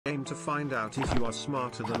Aim to find out if you are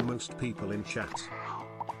smarter than most people in chat.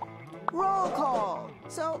 Roll call.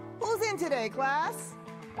 So, who's in today, class?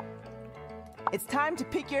 It's time to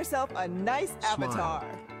pick yourself a nice avatar.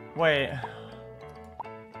 Wait.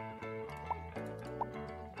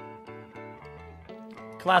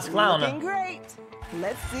 Class clown. Looking great.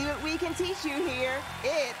 Let's see what we can teach you here.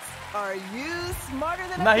 It's Are You Smarter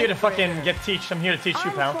Than I'm a not here to Fifth Grader? fucking get teach. I'm here to teach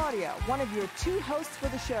you, I'm pal. Claudia, one of your 2 hosts for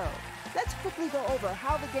the show. Let's quickly go over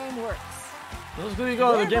how the game works. Let's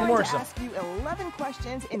go. The game works. We're going to ask you 11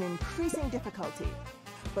 questions in increasing difficulty.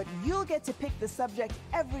 But you'll get to pick the subject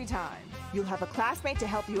every time. You'll have a classmate to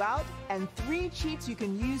help you out, and 3 cheats you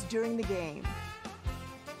can use during the game.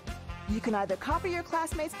 You can either copy your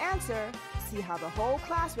classmate's answer, see how the whole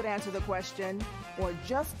class would answer the question, or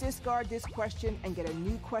just discard this question and get a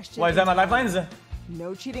new question. Why is that my lifelines?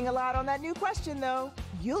 No cheating allowed on that new question, though.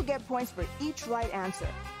 You'll get points for each right answer,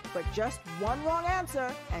 but just one wrong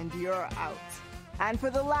answer and you're out. And for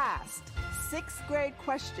the last 6th grade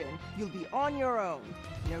question, you'll be on your own.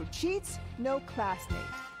 No cheats, no classmate.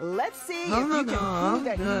 Let's see if you can prove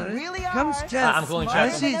that you really are. Come, chat. I'm calling I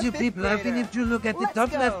chat. see you people. I think if you look at the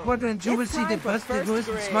top left quadrant, you will see the busted was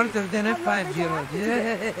smarter than a 5-year-old.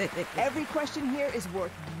 Every question here is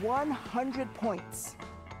worth 100 points.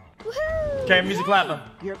 Woohoo! Okay, music clap.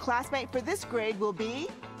 Your classmate for this grade will be...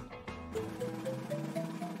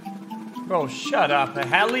 Bro, shut up.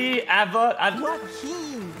 Hallie, Ava,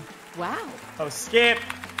 Joaquin. Wow. Oh, Skip.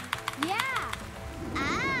 Yeah.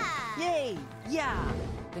 Ah. Yay. Yeah.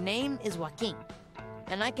 The name is Joaquin,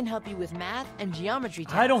 and I can help you with math and geometry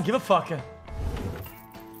tasks. I don't give a fuck.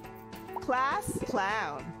 Class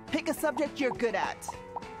clown. Pick a subject you're good at.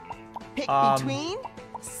 Pick between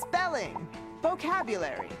spelling,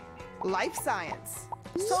 vocabulary, life science,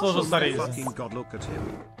 Social studies. Fucking God, look at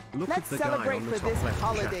him. Look Let's at the guy celebrate on for the top this left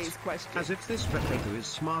holidays chat. question. As if this potato is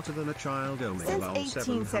smarter than a child. Oh, Since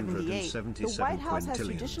 1878, the White House has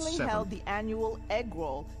traditionally held the annual egg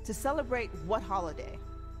roll to celebrate what holiday?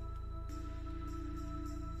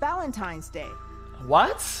 Valentine's Day,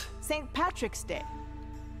 What? St. Patrick's Day,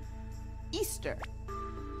 Easter.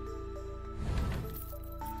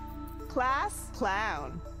 Class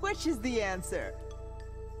clown. Which is the answer?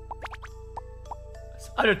 It's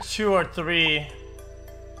either 2 or 3.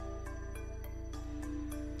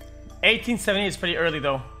 1870 is pretty early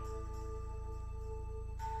though.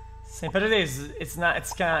 St. Patrick's Day is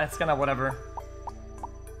it's kind of whatever.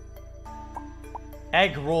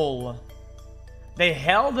 Egg roll. They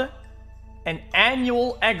held an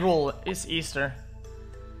annual egg roll. It's Easter.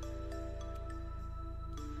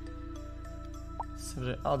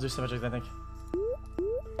 I'll do St. Patrick's Day, I think.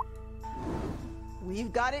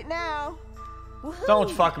 We've got it now. Woohoo! Don't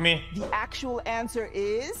fuck me. The actual answer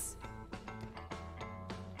is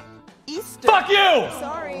Easter. Fuck you!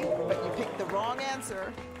 Sorry, but you picked the wrong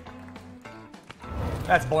answer.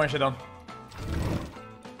 That's boring shit though.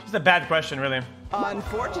 Just a bad question, really.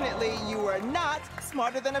 Unfortunately, you are not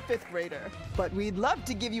smarter than a 5th grader, but we'd love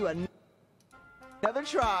to give you another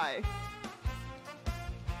try.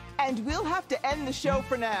 And we'll have to end the show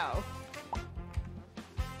for now.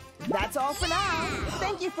 That's all for now.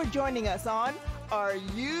 Thank you for joining us on Are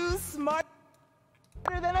You Smarter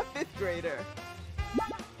Than a 5th Grader?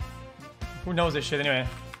 Who knows this shit anyway?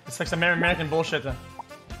 It's like some American bullshit.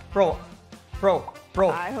 Bro.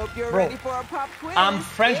 I hope you're ready for a pop quiz. I'm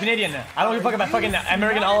French Canadian. I don't give a fuck about fucking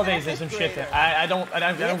American holidays and some shit. I don't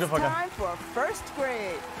give a fuck. It's time for 1st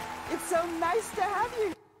grade. It's so nice to have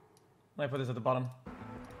you Let me put this at the bottom.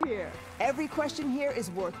 here. Every question here is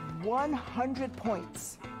worth 100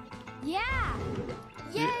 points. Yeah.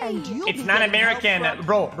 Yay. And you'll It's be not getting help American, from-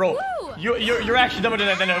 bro. Woo. You're actually dumber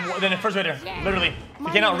than a 1st grader. Literally, you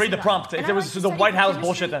cannot read the prompt. If it was the White House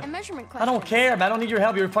bullshit. I don't care, man. I don't need your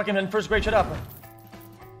help. You're fucking in 1st grade. Shut up.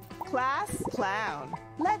 Class clown.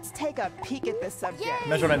 Let's take a peek at this subject. Yay.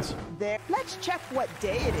 Measurements. There. Let's check what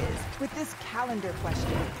day it is with this calendar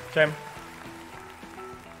question. Okay.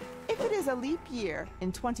 If it is a leap year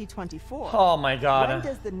in 2024, Oh my when god.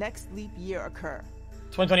 does the next leap year occur?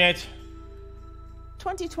 2028.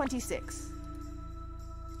 2026,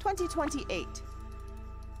 2028,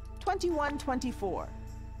 2124.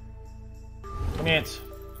 28.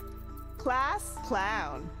 Class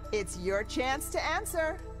clown. It's your chance to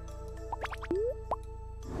answer.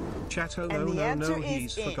 Chat, oh And no, the no, answer no, is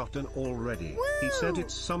he's in. forgotten already. Woo! He said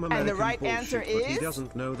it's some And the American right bullshit, answer but he is-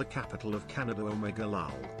 doesn't know the capital of Canada, Omega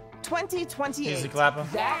Lol. 2028. Easy clapper.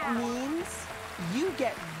 That means you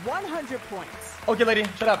get 100 points. Okay, lady,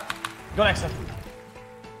 shut up. Go next.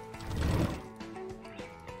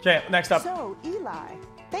 Okay, next up. So, Eli,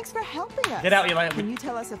 Thanks for helping us. Get out, Eli. Can you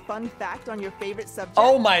tell us a fun fact on your favorite subject?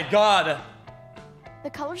 Oh my god. The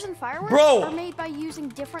colors in fireworks Bro. are made by using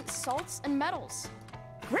different salts and metals.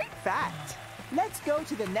 Great fact. Let's go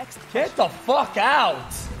to the next Get the fuck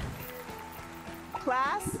out.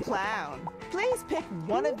 class clown. Please pick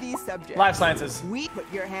one of these subjects. Life sciences. We put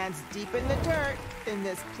your hands deep in the dirt in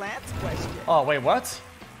this plants question. Oh, wait, what?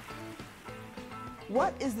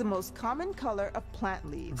 What is the most common color of plant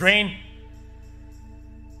leaves? Green.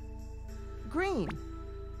 Green.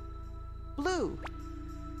 Blue.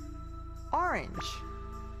 Orange.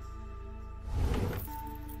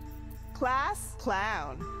 Class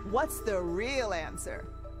clown. What's the real answer?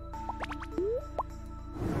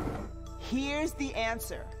 Here's the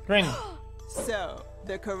answer. Green. So,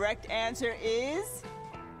 the correct answer is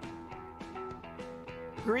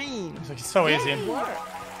green. It's like so easy. Good work.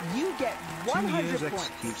 You get 2 years 100 points.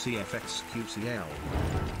 xQcf xQcl.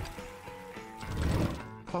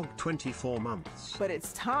 Pog 24 months. But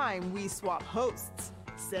it's time we swap hosts.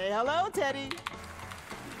 Say hello, Teddy.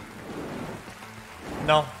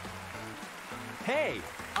 No. Hey,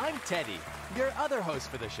 I'm Teddy, your other host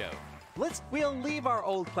for the show. We'll leave our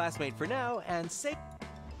old classmate for now and say.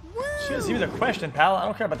 She doesn't even the question, pal. I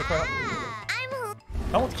don't care about the question. I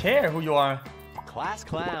don't care who you are. Class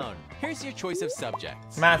clown. Here's your choice of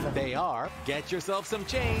subjects. Math. They are, get yourself some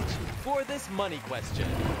change for this money question.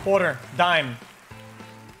 Quarter. Dime.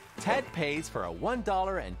 Ted pays for a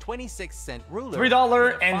 $1.26 ruler.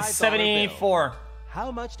 $3.74.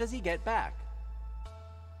 How much does he get back?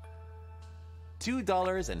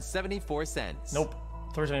 $2.74. Nope.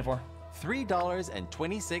 $3.74.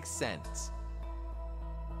 $3.26.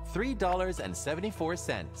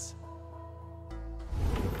 $3.74.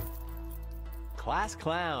 Class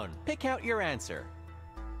clown, pick out your answer.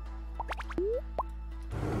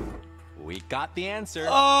 We got the answer.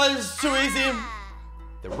 Oh, it's too easy.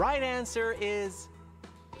 The right answer is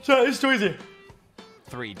It's too easy.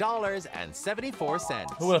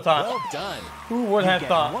 $3.74. Who would have thought? Well done. Who would have You get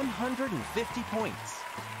thought? 150 points.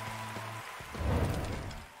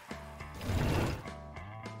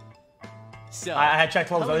 So, I had checked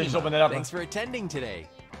clothes. I just opened it up. Thanks for attending today.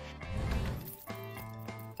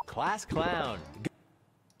 Class clown.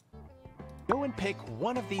 Go and pick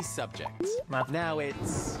one of these subjects. Math. Now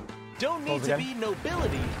it's don't need Close to again. be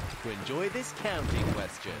nobility to enjoy this counting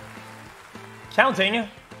question. Counting.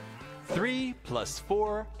 3 plus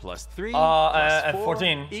 4 plus 3 at plus 4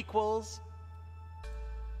 14. equals.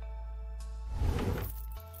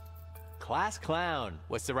 Class clown.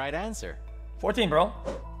 What's the right answer? 14, bro.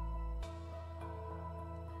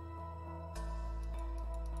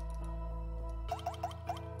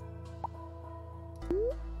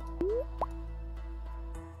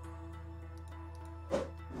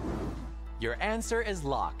 Your answer is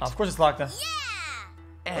locked. Of course it's locked.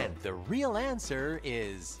 And the real answer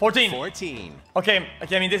is 14. 14. Okay,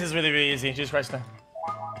 I mean, this is really, really easy. Jesus Christ.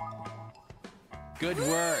 Good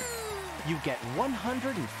work. You get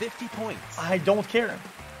 150 points. I don't care.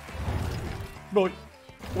 Bro,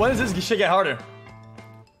 when does this shit get harder?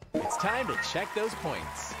 It's time to check those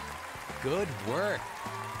points. Good work.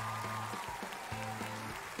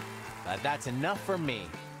 But that's enough for me.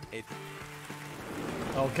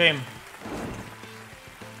 Okay.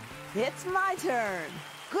 It's my turn.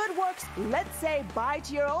 Good works. Let's say bye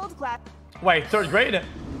to your old class. Wait, 3rd grade?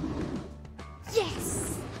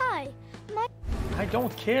 Yes. Hi. I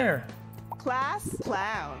don't care. Class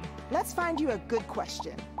clown. Let's find you a good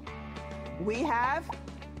question. We have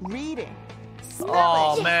reading, spelling,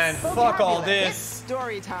 Oh, man, fuck all vocabulary. this. It's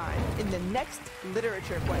story time in the next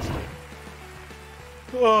literature question.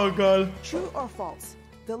 Oh, God. True or false?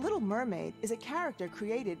 The Little Mermaid is a character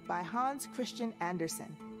created by Hans Christian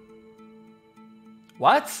Andersen.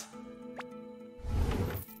 What?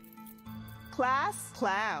 Class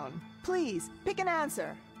clown. Please pick an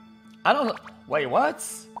answer. I don't know. Wait, what?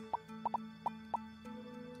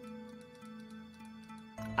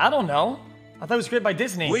 I don't know. I thought it was created by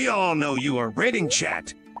Disney. We all know you are reading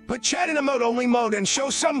chat, but chat in emote only mode and show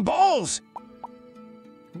some balls.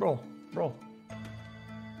 Bro.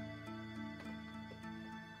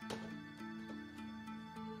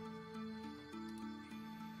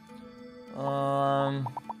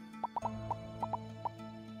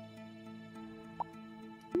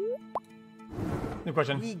 New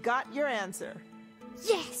question. We got your answer.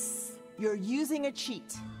 Yes. You're using a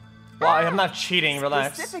cheat. Well, I'm not cheating, relax.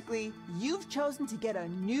 It's Specifically, you've chosen to get a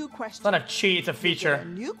new question. not a cheat, it's a You get feature. a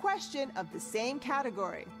new question of the same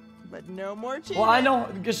category, but no more cheating. Well, I know.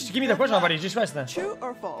 Just give me the Good question luck. already. Just rest then. True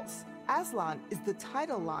or false? Aslan is the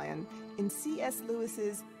title lion in C.S.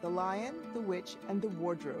 Lewis's The Lion, the Witch, and the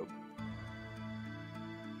Wardrobe.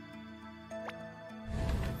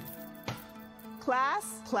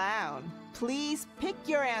 Class clown, please pick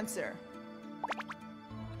your answer.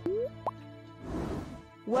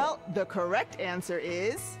 Well, the correct answer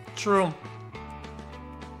is True.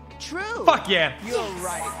 true. Fuck yeah. You're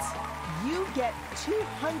right. You get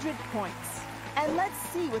 200 points. And let's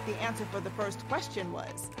see what the answer for the first question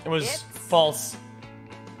was. It was It's false.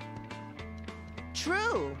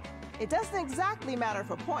 true. It doesn't exactly matter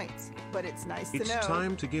for points, but it's nice to It's know.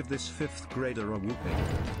 time to give this 5th grader a whooping.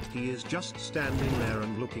 He is just standing there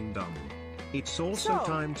and looking dumb. It's also So,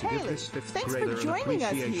 time to give Haley, this 5th thanks for grader an joining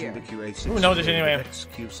us appreciation here. because Who knows it anyway?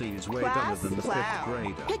 xQc is way Class dumber than the 5th clown.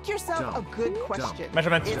 grader. Pick yourself Dumb. a good question.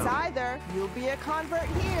 Measurements. It's Dumb. either you'll be a convert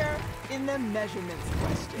here in the measurements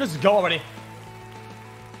question. Just go already.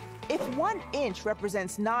 If 1 inch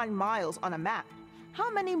represents 9 miles on a map, how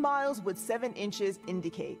many miles would 7 inches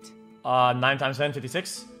indicate? 9 times 10,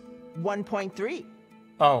 56. 1.3,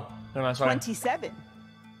 Oh, never mind, sorry. 27,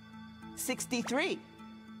 63.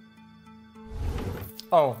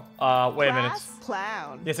 Oh, wait a minute. Class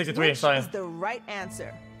clown. Yeah, 63, Which sorry. is the right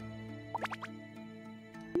answer?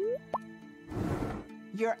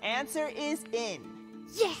 Your answer is in.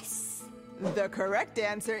 Yes! The correct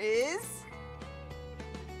answer is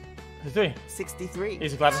 63. 63.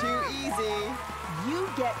 Easy clap. Too easy. You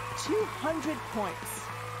get 200 points.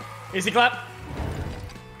 Easy clap.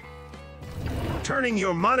 Turning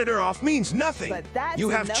your monitor off means nothing. But that's You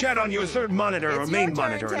have enough chat for on your me. 3rd monitor or It's main your turn,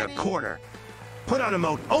 monitor in a Teddy. corner. Put on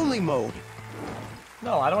emote only mode.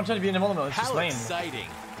 No, I don't want you to be in the moment. It's just How lame. exciting!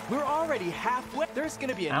 We're already halfway. There's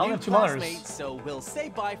gonna be a I don't new have 2 monitors. classmate, so we'll say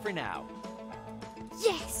bye for now.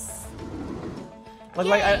 Yes! But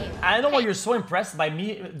like, I don't know why you're so impressed by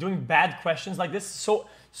me doing bad questions like this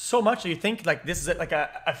so much that you think like this is like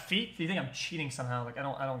a feat. Do you think I'm cheating somehow? Like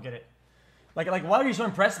I don't get it. Like why are you so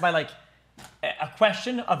impressed by like a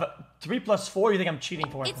question of 3 plus 4? You think I'm cheating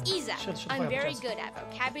for? It's Isa. Shut the fuck I'm up, very Jess. good at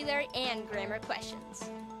vocabulary and grammar questions.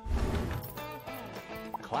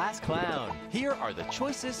 Class clown, here are the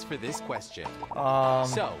choices for this question.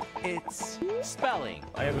 So, it's spelling,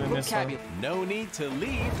 I have been this one. vocabulary. No need to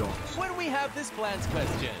leave when we have this plants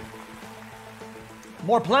question.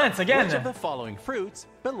 More plants again. Which of the following fruits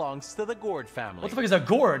belongs to the gourd family? What the fuck is a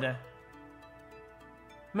gourd?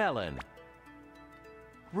 Melon,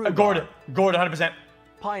 A rhubarb, gourd, 100%.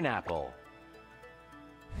 pineapple.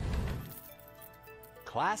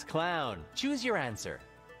 Class clown, choose your answer.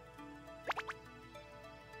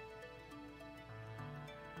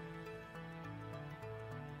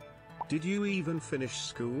 Did you even finish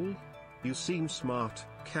school? You seem smart,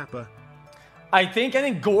 Kappa. I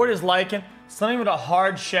think gourd is like something with a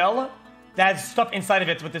hard shell that has stuff inside of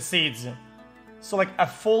it with the seeds. So like a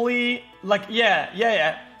fully, like,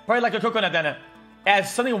 yeah. Probably like a coconut then. It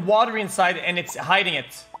has something watery inside and it's hiding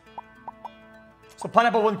it. So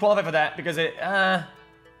pineapple wouldn't qualify for that because it,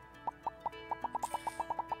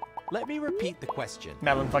 Let me repeat the question.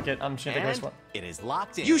 melon, fuck it, I'm just gonna take this And one. it is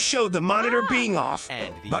locked in. You showed the monitor being off.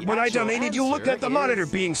 And the But when I actual donated, you looked answer at the monitor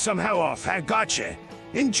is- being somehow off. I gotcha.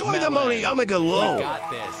 Enjoy the Melon. money, Omega You Low. got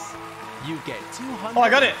this. You get 250 Oh, I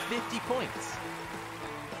got it. points.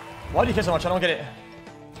 Why do you care so much? I don't get it.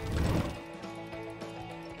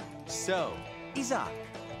 So, Isaac,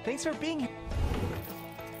 thanks for being here.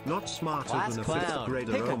 Not smarter Class than a 5th clown,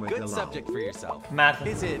 grader pick a Omega good Low. subject for yourself. Math.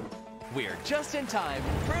 Is it, we're just in time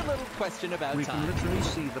for a little question about We can time. literally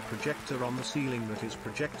see the projector on the ceiling that is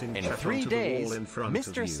projecting In chat 3 onto days, the wall in front of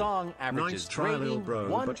Mr. you. Song averages Nice try, little grading bro,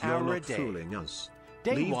 1 but you're hour a not day. fooling us.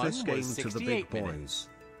 Day Leave 1 this game was to the 68 big minutes. boys.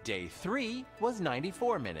 Day 3 was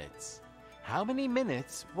 94 minutes. How many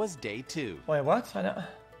minutes was day 2? Wait, what? I know.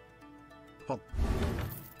 Hop.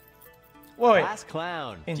 Wait, Class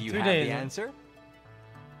clown, In do you 3 have days. the answer?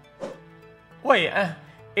 wait,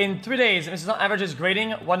 in 3 days, Mrs. Song averages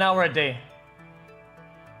grading 1 hour a day.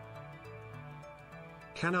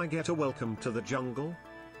 Can I get a welcome to the jungle?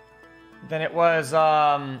 Then it was,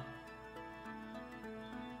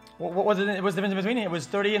 what was it? It was the difference between? It was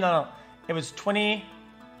 30, no. It was 20,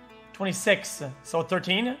 26. So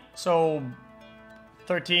 13. So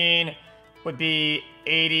 13 would be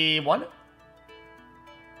 81.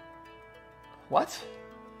 What?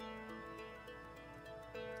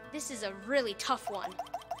 This is a really tough one.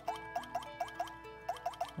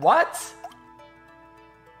 What?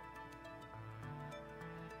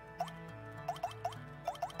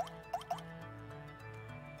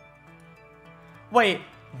 Wait,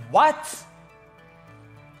 what?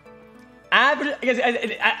 Average?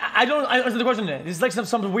 I don't understand the question. This is like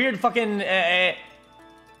some weird fucking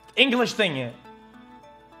English thing.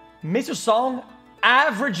 Mr. Song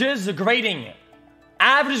averages grading.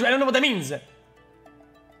 Averages. I don't know what that means.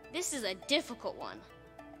 This is a difficult one.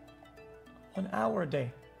 1 hour a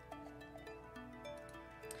day.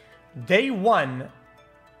 Day 1.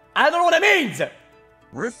 I don't know what it means!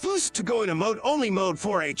 Refuse to go in emote-only mode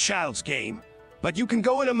for a child's game. But you can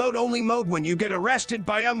go in emote-only mode when you get arrested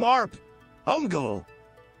by a MARP. Ungle.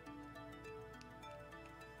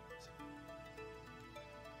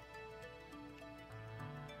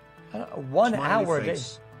 One hour a day.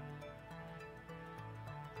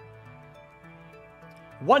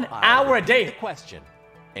 1 hour a day. Question.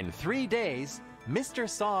 In 3 days, Mr.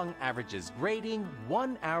 Song averages grading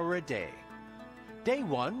 1 hour a day. Day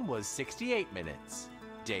 1 was 68 minutes.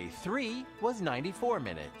 Day 3 was 94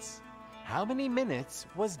 minutes. How many minutes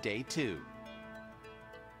was day 2?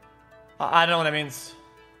 I don't know what that means.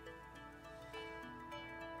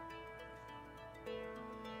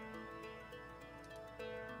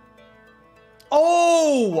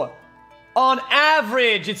 Oh! On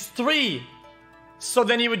average, it's 3. So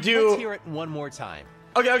then you would do... Let's hear it one more time.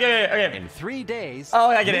 Okay. In 3 days, oh,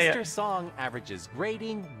 I get it, Mr. Song averages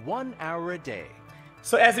grading 1 hour a day.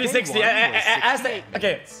 So it has to be Day 60. 1 was 68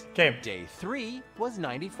 Okay. minutes. Okay. Day 3 was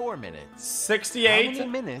 94 minutes. 68. How many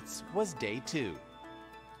minutes was day 2?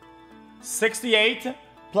 68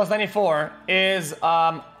 plus 94 is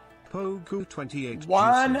Pogu 28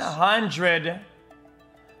 100.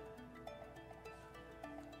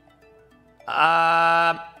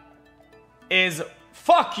 Is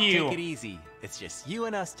fuck you. Take it easy. It's just you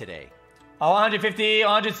and us today. 150,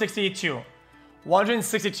 162.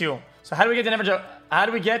 162. So how do we get an average of, how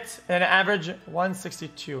do we get an average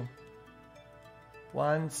 162?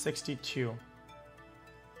 162.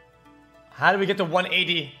 How do we get to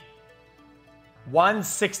 180?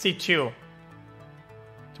 162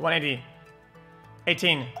 to 180.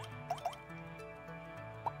 18.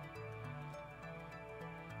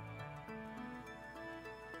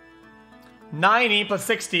 $90 plus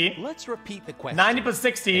 60. Let's repeat the question. 90 plus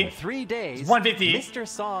 60. In 3 days, 150. Mr.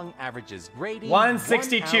 Song averages grading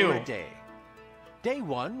 162. 1 hour a day. Day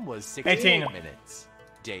 1 was 68 18. minutes.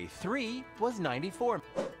 Day 3 was 94.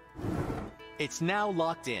 It's now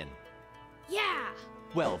locked in. Yeah.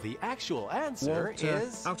 Well, the actual answer Walter,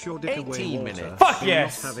 is out your dick 18 away, Walter. minutes. Fuck I'm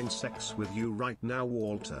yes. not having sex with you right now,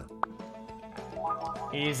 Walter.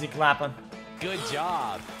 Easy clapping. Good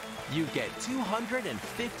job. You get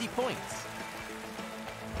 250 points.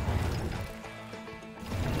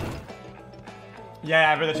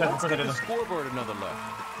 Yeah, I really tried Let's to give put the it. scoreboard another look.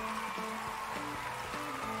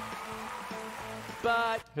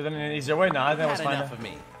 But Is it an easier way? No, I think that was had fine. enough of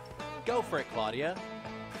me. Go for it, Claudia.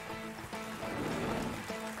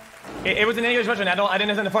 It was an English version. I didn't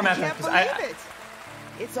understand the format. Can't 'cause believe it.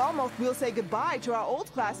 It's almost we'll say goodbye to our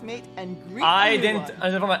old classmate and greet I the new didn't one.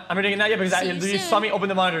 understand the format. I'm reading it now, yeah, because See you you soon. saw me open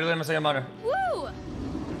the monitor. Let me see the monitor. Woo!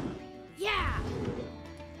 Yeah.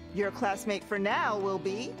 Your classmate for now will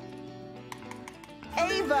be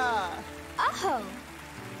Ava. Oh.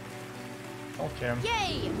 Okay.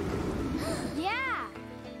 Yay. Yeah.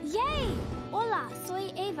 Yay. Hola,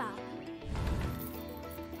 soy Eva.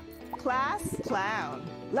 Class clown.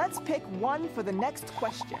 Let's pick one for the next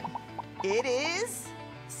question. It is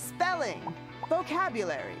spelling,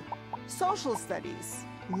 vocabulary, social studies,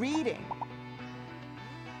 reading.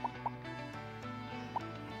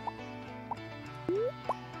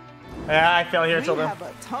 Yeah, I fell here. It's We over. have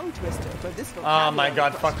a tongue twister for this Oh vocabulary my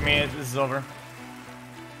god, question. fuck me. This is over.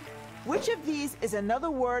 Which of these is another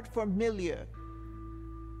word for milieu?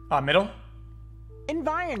 Middle?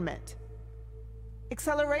 Environment,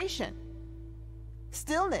 acceleration,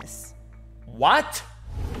 stillness. What?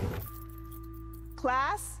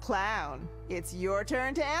 Class clown. It's your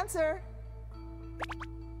turn to answer.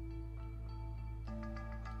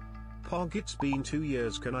 Pog, it's been 2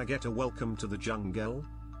 years. Can I get a welcome to the jungle?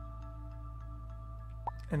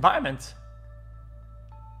 Environment.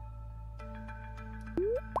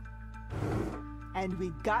 And we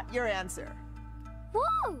got your answer.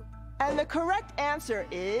 Woo! And the correct answer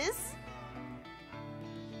is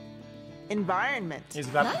environment. Is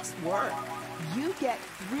that- Nice work. You get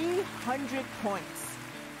 300 points.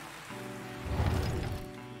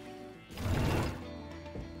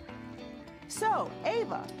 So,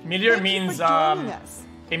 Ava, Milieu thank you means, for joining us.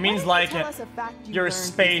 it means Why like don't you tell us a fact you your learned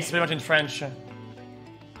space, recently? pretty much in French.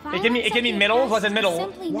 It can mean middle, was it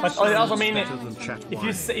middle? But it also mean Better than chat if wine.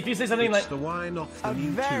 you say something like It's the wine off the A YouTube.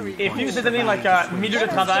 very if you good say something like milieu de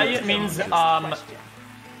travail, it means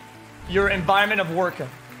your environment of work.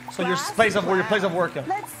 So your Class place of work, your place of work.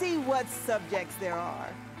 Let's see what subjects there are.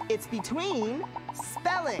 It's between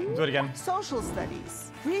spelling, Do it again. social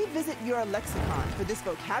studies. Revisit your lexicon for this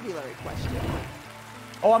vocabulary question.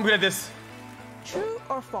 Oh, I'm good at this. True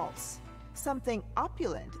or false? Something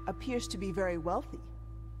opulent appears to be very wealthy.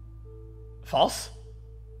 False?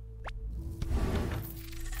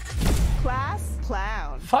 Class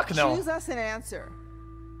clown. Fuck no. Choose us an answer.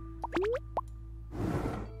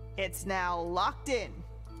 It's now locked in.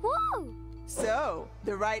 Woo! So,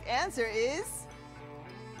 the right answer is...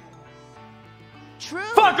 true.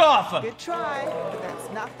 Fuck off! Good try, but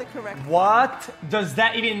that's not the correct one. What does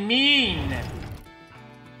that even mean?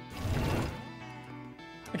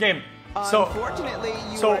 Okay, so Unfortunately,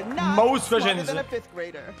 you so are not most smarter questions- than a 5th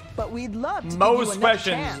grader. But we'd love to most give you another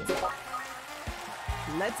questions- chance.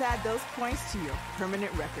 Let's add those points to your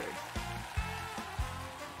permanent record.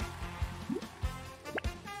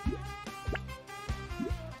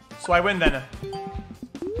 so I win then.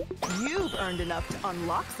 You've earned enough to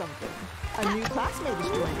unlock something. A new classmate is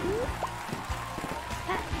joining.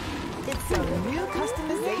 It's some new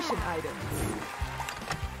customization items.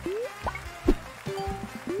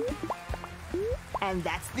 And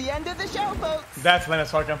that's the end of the show, folks. That's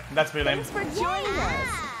Linus, Harker. That's pretty lame. Thanks for joining us.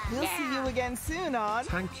 We'll see you again soon on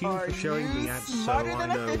Thank you Are for showing You me ads so Smarter I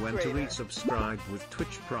Than a know Fifth when to Grader? resubscribe with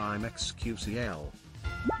Twitch Prime xQcl.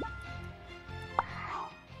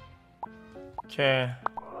 Okay.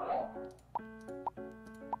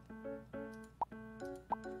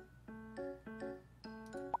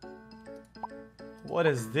 What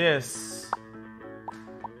is this?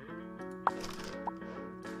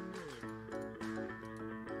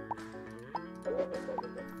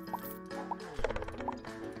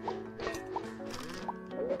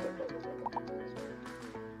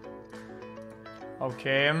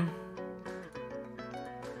 Okay.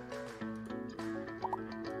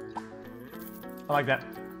 I like that.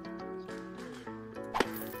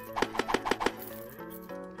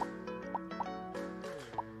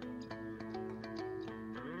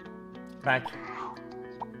 Back.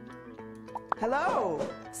 Hello.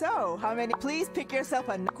 So, how many? Please pick yourself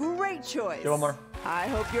a great choice. Get one more. I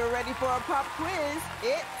hope you're ready for a pop quiz.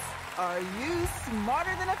 It's Are You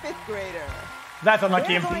Smarter Than a 5th Grader? That's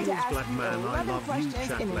unlucky. We're going to Feels ask glad, you man, I 11 love you, questions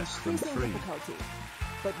chat in less than increasing 3. difficulty.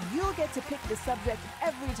 But you'll get to pick the subject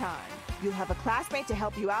every time. You'll have a classmate to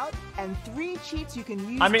help you out, and 3 cheats you can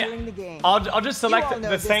use I mean, during the game. I'll just select You all know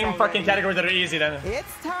the this same already. fucking categories that are easy then.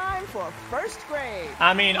 It's time for first grade.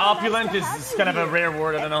 I mean, Well, nice opulent to is have you kind of a here. rare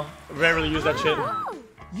word. I don't know. Rarely use that shit.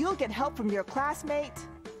 You'll get help from your classmate.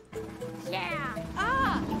 Yeah.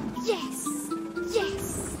 Ah. Yes.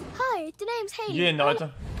 Yes. Hi, the name's Haley. You didn't know it.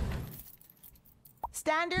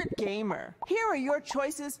 Standard gamer. Here are your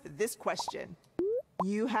choices for this question.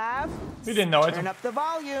 You have... You didn't know it. Turn up the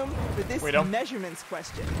volume for this We don't. measurements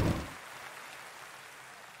question.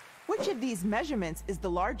 Which of these measurements is the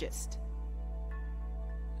largest?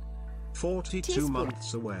 42 Teaspoon.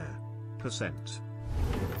 months aware. Percent.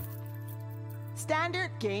 Standard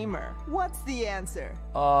gamer. What's the answer?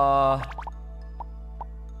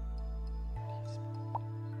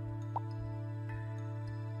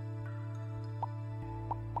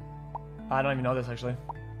 I don't even know this actually.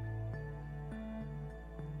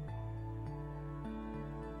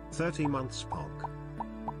 30 months pog.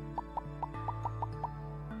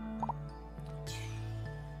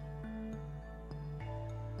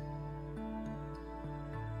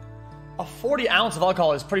 A 40 ounce of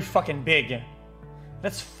alcohol is pretty fucking big.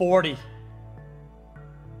 That's 40.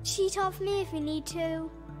 Cheat off me if you need to.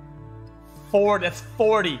 40. That's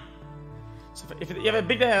 40. So if you have a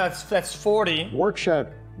big that's 40.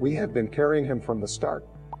 Workshop, we have been carrying him from the start.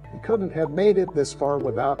 We couldn't have made it this far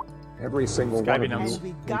without every single It's gotta one be of nice. you And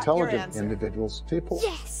we got your intelligent answer. individuals, people.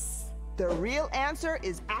 Yes. The real answer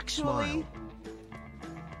is actually...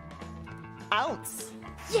 ounce.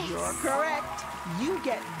 Yes. You're correct. You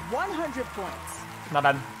get 100 points. Not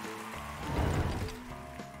bad.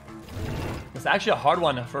 It's actually a hard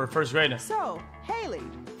one for first grade. So, Haley,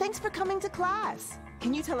 thanks for coming to class.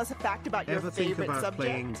 Can you tell us a fact about your Ever think favorite about subject?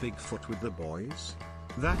 playing Bigfoot with the boys?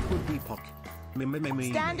 That would be poki.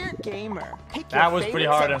 Standard gamer. Pick That your was favorite pretty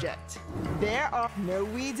hard. subject. There are no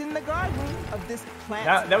weeds in the garden of this plant.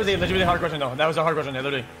 That was a legitimately hard question though. That was a hard question,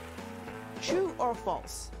 literally. True or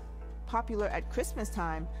false? Popular at Christmas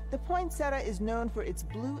time, the poinsettia is known for its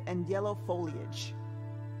blue and yellow foliage.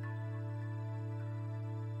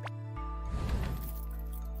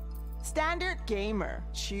 Standard gamer.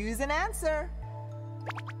 Choose an answer.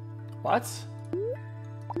 What?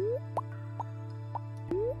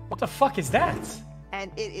 What the fuck is that?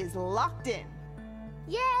 And it is locked in.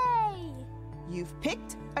 Yay. You've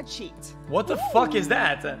picked a cheat. What the fuck is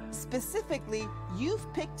that? Specifically,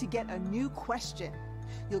 you've picked to get a new question.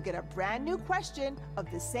 You'll get a brand new question of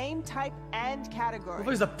the same type and category.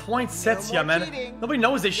 What is the poinsettia, No more man? cheating. Nobody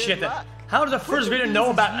knows this Good shit. luck. How does a first Which of grader know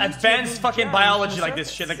these about is used to advanced remove fucking germs biology from like this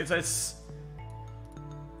surface? shit? Like it's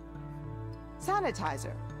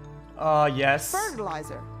Sanitizer. Yes.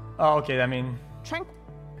 Fertilizer. Oh, okay, I mean...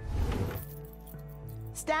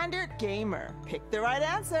 Standard gamer. Pick the right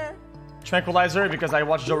answer. Tranquilizer, because I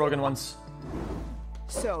watched Joe Rogan once.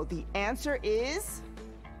 So the answer is...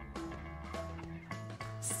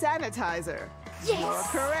 sanitizer. Yes! You're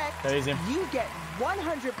correct. That easy. You get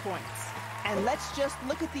 100 points. And let's just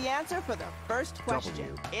look at the answer for the first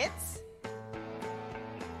question. It's...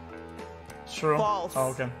 True. false. Oh,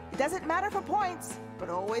 okay. It doesn't matter for points, but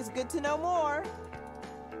always good to know more.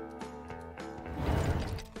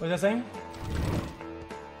 What was that saying?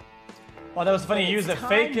 Oh, that was funny. You used the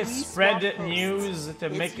fake spread news to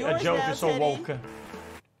make a joke so woke.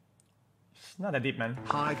 It's not that deep, man.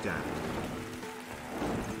 Hi, Dad.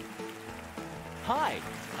 Hi,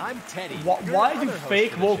 I'm Teddy. Why do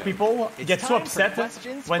fake woke people get so upset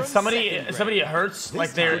when somebody hurts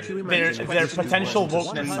like their potential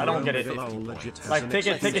wokeness? I don't get it. Like take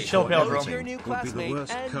a chill pill, bro. Your new classmate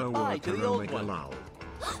and bye to the old one.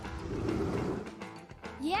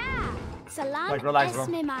 Yeah. Salam Like, relax, bro.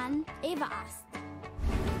 Esmeman Evas.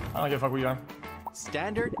 I don't give a fuck who you are.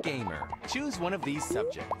 Standard gamer. Choose one of these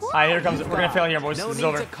subjects. Alright, here comes it. We're gonna fail here, boys. No This is need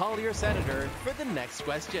over. to call your senator for the next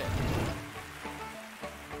question.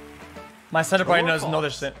 My senator probably True or knows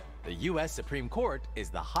this false? shit. The U.S. Supreme Court is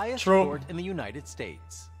the highest True. court in the United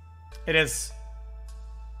States. It is.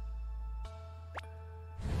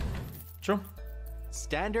 True.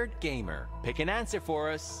 Standard gamer. Pick an answer for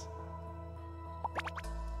us.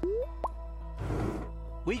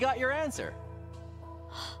 We got your answer.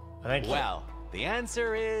 Thank you. Well, the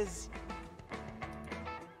answer is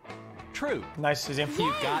true. Nice, Susie.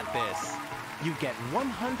 You got this. You get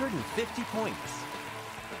 150 points.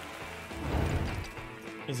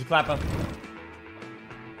 Easy clapping.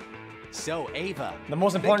 So, Ava. The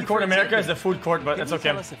most important court in America is the food court, but that's okay.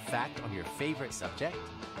 Can you tell us a fact on your favorite subject?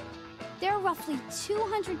 There are roughly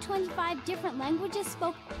 225 different languages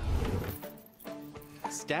spoken.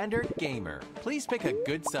 Standard gamer, please pick a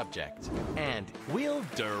good subject, and we'll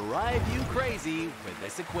drive you crazy with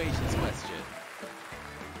this equations question.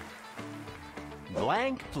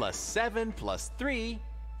 Blank plus 7 plus 3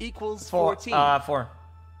 equals 14. 4.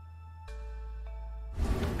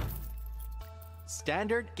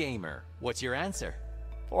 Standard gamer, what's your answer?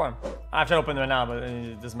 4. I have to open it now, but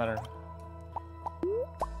it doesn't matter.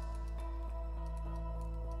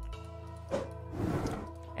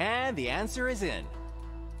 And the answer is in.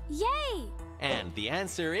 Yay! And the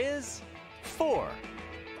answer is 4.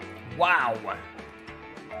 Wow.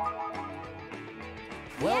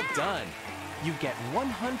 Well done. You get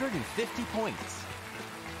 150 points.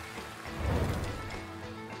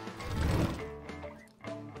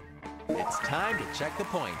 It's time to check the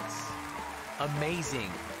points. Amazing.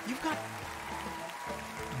 You've got...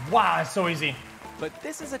 Wow, it's so easy. But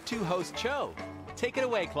this is a two-host show. Take it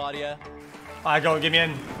away, Claudia. Alright, go, get me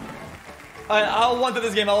in. I'll one to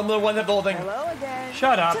this game. I'll one to the whole thing. Hello again.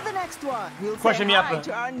 Shut up. To the next one. We'll Question say me hi up.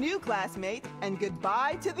 to our new classmate and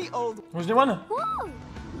goodbye to the old one. Who's the new one? Woo!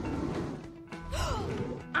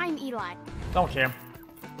 I'm Eli. Don't care.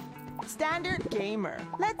 Standard gamer.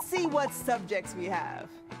 Let's see what subjects we have.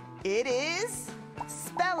 It is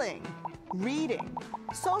spelling, reading,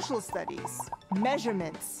 social studies,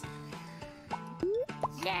 measurements.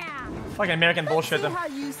 Yeah. Fucking American bullshit. Let's see how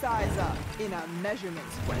you size up in a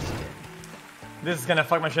measurements question. This is gonna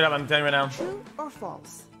fuck my shit up, I'm telling you right now. True or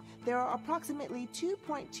false? There are approximately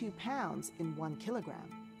 2.2 pounds in 1 kilogram.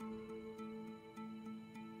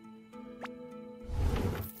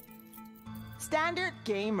 Standard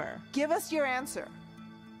gamer. Give us your answer.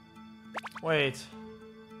 Wait.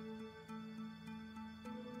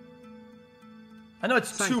 I know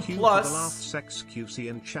it's 2 Thank you plus. for the laughs, xQc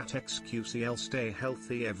and chat xQcl. Stay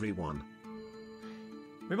healthy, everyone.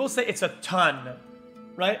 We will say it's a ton.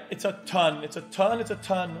 Right? It's a ton. It's a ton. It's a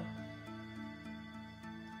ton.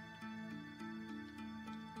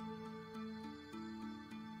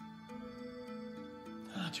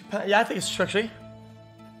 Yeah, I think it's true, actually.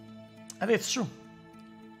 I think it's true.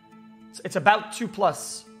 It's about 2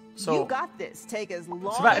 plus. So You got this. Take as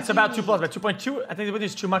long it's about 2 plus, but 2.2. I think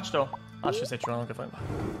it's too much, though. I should say true. I don't give a fuck.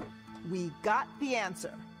 We got the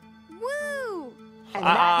answer. Woo! And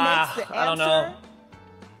that makes the I don't know. answer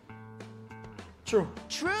True.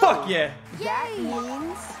 true. Fuck yeah. That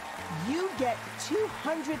means you get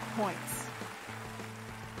 200 points.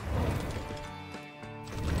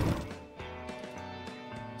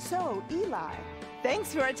 So, Eli,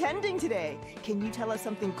 thanks for attending today. Can you tell us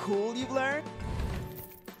something cool you've learned?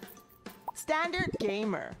 Standard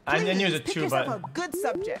gamer. I didn't Please use it pick too, yourself but- a good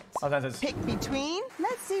subject. Oh, that's Pick between.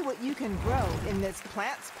 Let's see what you can grow in this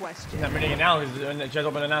plants question. I'm reading it now because just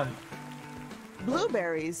open it now.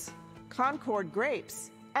 Blueberries, Concord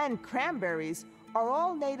grapes, and cranberries are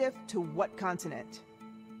all native to what continent?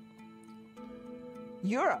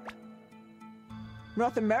 Europe,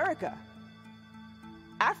 North America,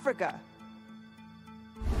 Africa.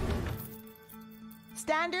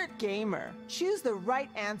 Standard gamer, choose the right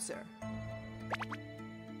answer.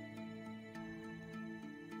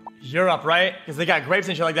 Europe, right? Because they got grapes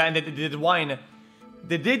and shit like that, and they did wine.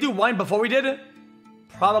 Did they do wine before we did?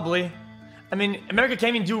 Probably. I mean, America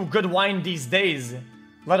can't even do good wine these days,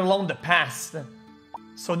 let alone the past.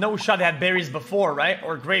 So no shot they had berries before, right?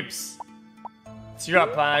 Or grapes. It's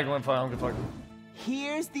Europe. I'm going for it.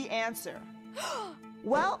 Here's the answer.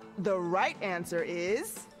 Well, the right answer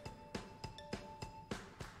is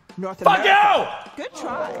North America. Fuck you! Good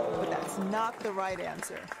try, but that's not the right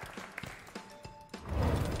answer.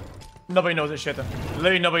 Nobody knows this shit.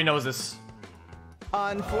 Literally nobody knows this.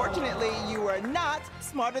 Unfortunately, you are not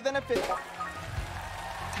smarter than a fish.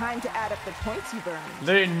 Time to add up the points you've earned.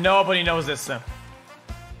 Literally nobody knows this.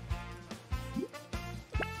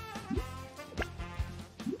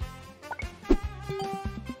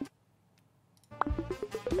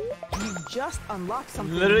 You just unlocked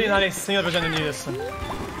something. Literally not a single person knew this.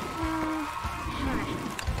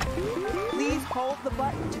 Please hold the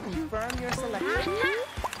button to confirm your selection.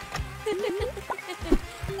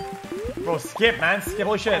 Bro, skip, man. Skip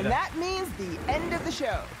all shit. And that means the end of the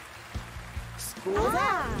show. School's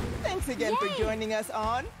out. Thanks again for joining us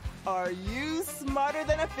on Are You Smarter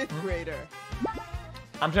Than a Fifth Grader?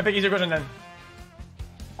 I'm trying to pick easier question then.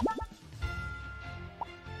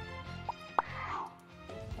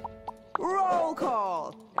 Roll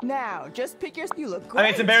call. Now, just pick your. You look great. I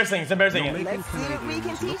mean, it's embarrassing. It's embarrassing. Let's see what we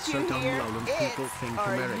can teach you here. It's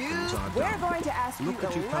Are You? We're going to ask you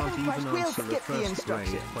 11 questions. We'll skip the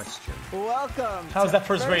instructions. Welcome. How's that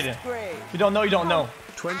first grade? You don't know, you don't know.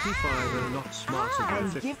 25 are not smarter than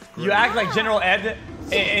fifth grade. You act like General Ed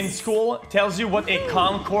in school tells you what a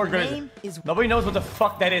Concord grade is. Nobody knows what the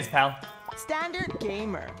fuck that is, pal. Standard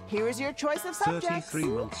gamer. Here is your choice of subjects. 33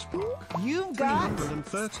 months book. You've got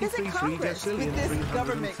 333 Congress with this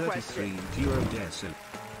government question. Duodecim.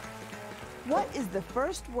 What is the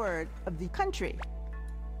first word of the country?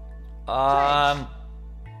 I.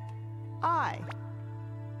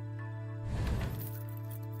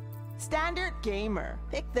 Standard gamer.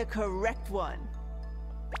 Pick the correct one.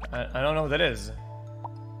 I don't know what that is.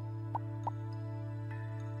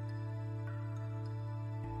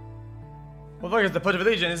 What the fuck is the Pledge of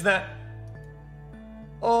Allegiance? Isn't that?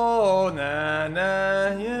 Oh, na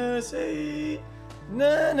na, you say.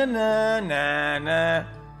 Na na na na na.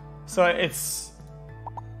 So it's.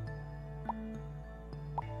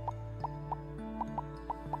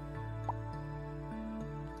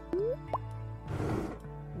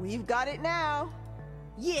 We've got it now.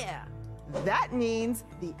 Yeah. That means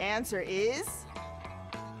the answer is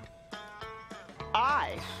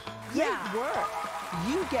I. Great work.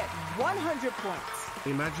 You get 100 points.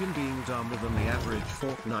 Imagine being dumber than the average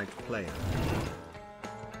Fortnite player.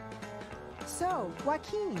 So,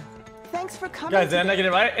 Joaquin, thanks for coming. Guys, did I get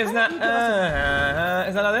it right? Isn't that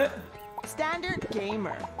not it? Standard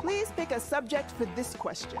gamer. Please pick a subject for this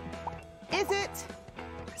question. Is it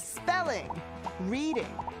spelling, reading,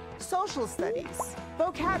 social studies,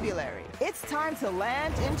 vocabulary? It's time to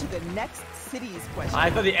land into the next city's question. I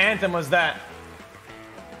thought the anthem was that.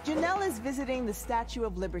 Janelle is visiting the Statue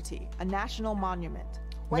of Liberty, a national monument.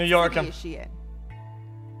 What New York. city is she in?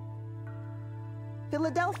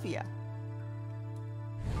 Philadelphia.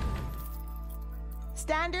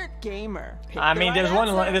 Standard gamer. Pick I the mean, right there's one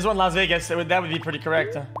answer. in Las Vegas. That would be pretty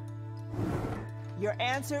correct. Your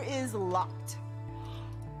answer is locked.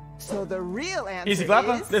 So the real answer Easy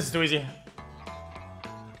clapper. is This is too easy.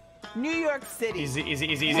 New York City. Easy, easy,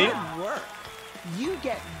 easy, easy. Good work. You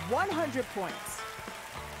get 100 points.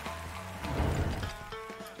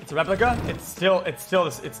 It's a replica. It's still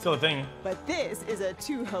a thing. But this is a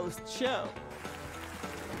two-host show.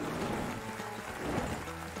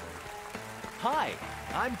 Hi,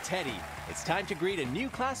 I'm Teddy. It's time to greet a new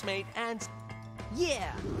classmate and...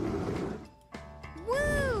 Yeah!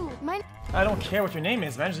 Woo! I don't care what your name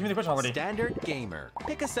is, man. Just give me the question already. Standard gamer.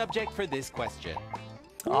 Pick a subject for this question.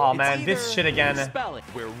 Oh It's man, this either shit again. Spelling.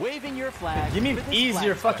 We're waving your flag. Give me for this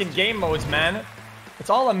easier flag fucking question. game modes, man. It's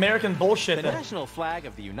all American bullshit. The national flag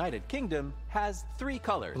of the United Kingdom has 3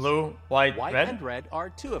 colors. Blue, white, red. and red are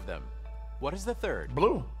 2 of them. What is the third?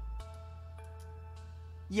 Blue.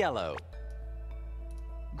 Yellow.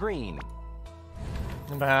 Green.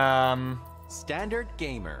 Standard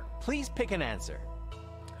gamer. Please pick an answer.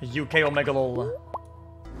 UK Omega LOL.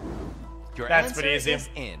 Your That's answer pretty easy. is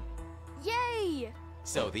in. Yay!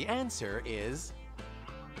 So the answer is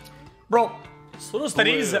Bro, social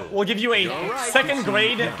studies will give you a second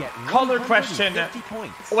grade color question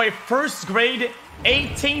or a first grade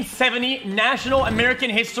 1870 National American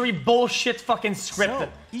History bullshit fucking script. So,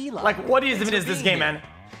 Eli, like, what is this game, man?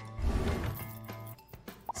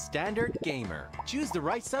 Standard gamer. Choose the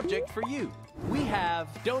right subject for you. We have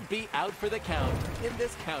don't be out for the count in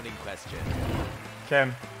this counting question.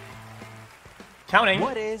 Okay. Counting.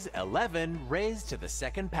 What is 11 raised to the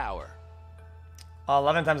second power?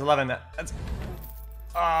 11 times 11. That's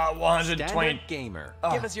 120. Standard gamer.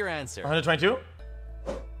 Give us your answer. 122.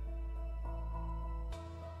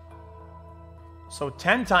 So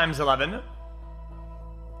 10 times 11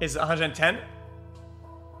 is 110.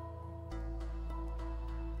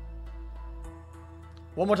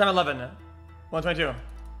 One more time 11. 122.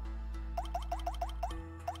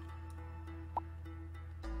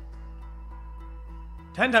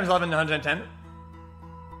 Ten times 11, 110.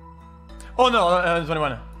 Oh no,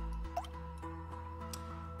 121.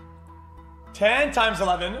 10 times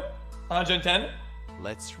 11, 110.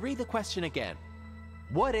 Let's read the question again.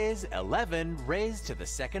 What is 11 raised to the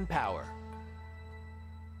second power?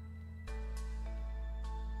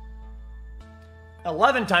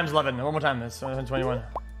 11 times 11. One more time. That's 121.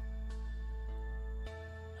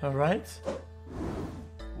 All right.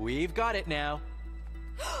 We've got it now.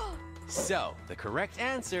 So, the correct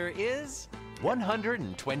answer is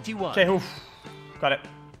 121. Okay, oof. Got it.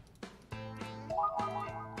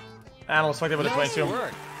 Animal selected with a 22. Nice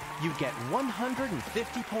work. You get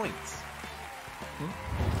 150 points.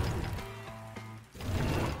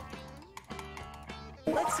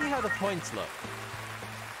 Let's see how the points look.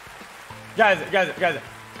 Guys.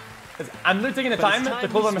 I'm literally taking the time to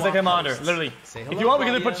pull up my second monitor. Literally. If you want, we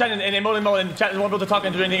can put chat in emote mode and chat won't be able to talk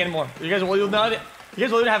and do anything anymore. You guys will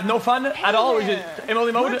either have no fun at all, or just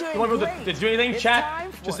emote mode. You won't be able to do anything. Chat.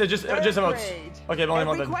 Just emotes. Okay, emote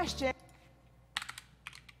mode then.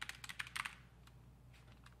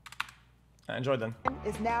 Enjoy then.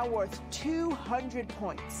 Is now worth 200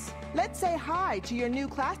 points. Let's say hi to your new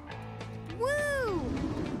class. Woo!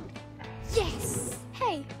 Yes!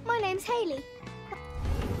 Hey, my name's Haley.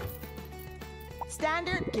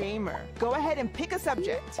 Standard gamer. Go ahead and pick a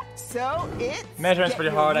subject. So it's measurement's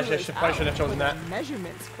pretty hard. Actually, I probably should have chosen that.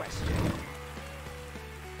 Measurements question.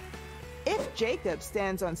 If Jacob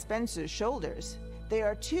stands on Spencer's shoulders, they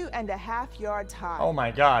are 2.5 yards high. Oh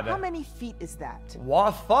my god. How many feet is that?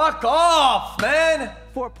 What? Fuck off, man!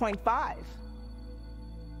 4.5.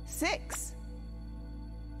 6.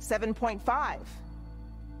 7.5.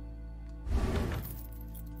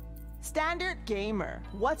 Standard gamer.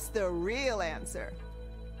 What's the real answer?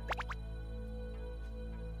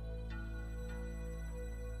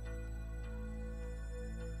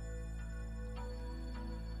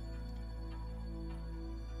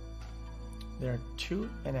 They're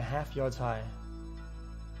 2.5 yards high.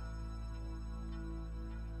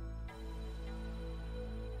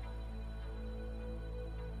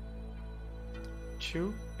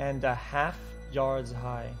 Two and a half yards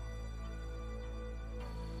high.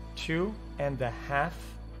 2.5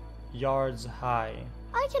 yards high.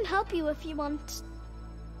 I can help you if you want.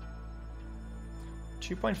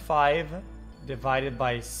 2.5 divided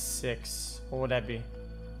by 6. What would that be?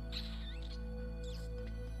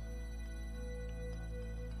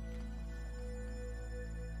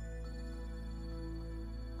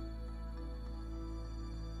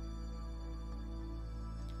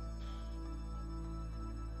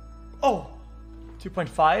 Oh!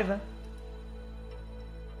 2.5?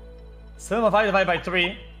 7.5 divided by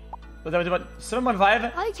 3.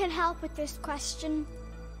 7.5? I can help with this question.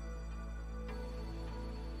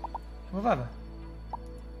 7.5.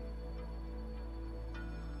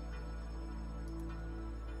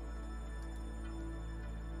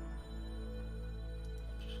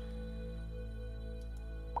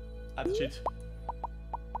 I have to cheat.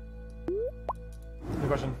 Good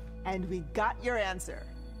question. And we got your answer.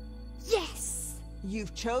 Yes!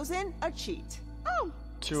 You've chosen a cheat. Oh!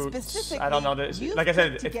 I don't know this. Like I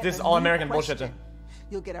said, it's this all-American bullshit.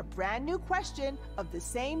 You'll get a brand new question of the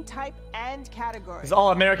same type and category. It's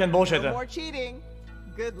all-American bullshit. No more cheating.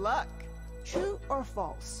 Good luck. True or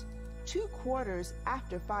false? 2/4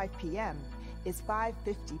 after 5 p.m. is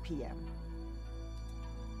 5:50 p.m.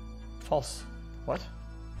 False. What?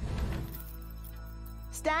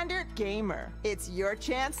 Standard gamer. It's your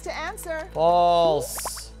chance to answer.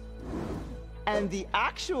 False. And the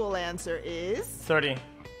actual answer is 30.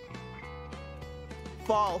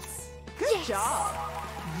 False. Good job.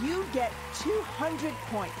 You get 200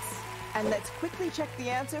 points. And let's quickly check the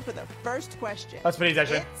answer for the first question. That's pretty easy,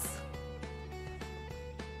 actually. It's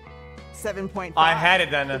 7.5. I had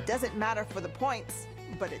it then. It doesn't matter for the points,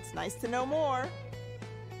 but it's nice to know more.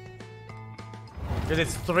 Because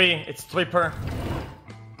it's 3. It's 3 per.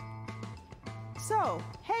 So,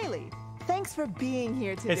 Haley, thanks for being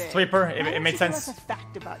here today. It's 3 per. It made sense. Tell us a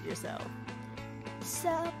fact about yourself.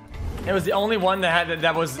 Sup? It was the only one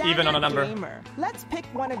that was even on a number. Gamer. Let's pick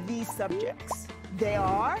one of these subjects. They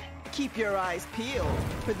are, keep your eyes peeled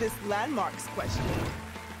for this landmarks question.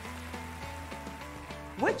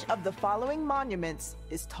 Which of the following monuments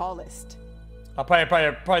is tallest?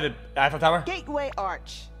 Probably the Eiffel Tower. Gateway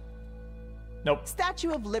Arch. Nope.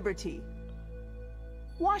 Statue of Liberty.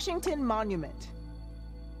 Washington Monument.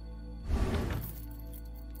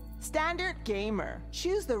 Standard Gamer.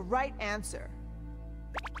 Choose the right answer.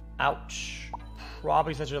 Ouch.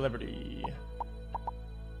 Probably Statue of Liberty.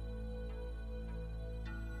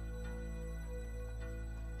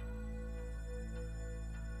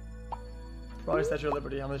 Probably Statue of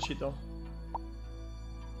Liberty. I'm gonna cheat though.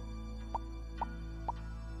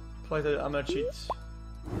 I'm gonna cheat.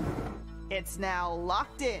 It's now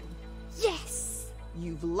locked in. Yes!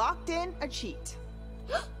 You've locked in a cheat.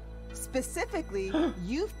 Specifically,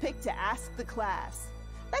 you've picked to ask the class.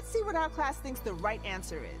 Let's see what our class thinks the right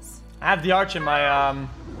answer is. I have the arch in my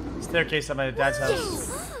staircase at my dad's house.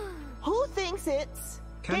 Yes! Who thinks it's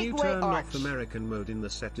Can you Gateway turn Arch? off American mode in the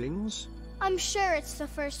settings? I'm sure it's the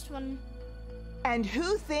first one. And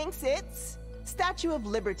who thinks it's Statue of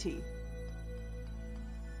Liberty?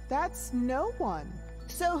 That's no one.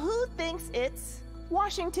 So who thinks it's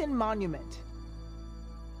Washington Monument?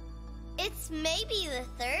 It's maybe the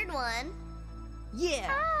third one.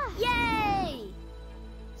 Yeah. Yay!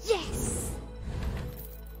 Yes!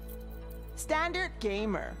 Standard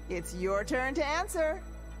Gamer, it's your turn to answer.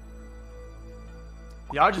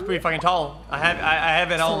 The arch is pretty fucking tall. I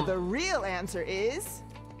have it So home. the real answer is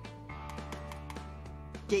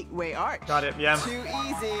Gateway Arch. Got it. Yeah. Too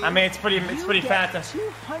easy. I mean, it's pretty You fat. get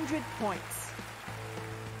 200 points.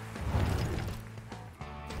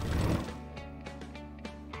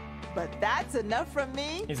 But that's enough from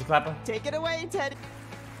me. Easy clapper. Take it away, Teddy.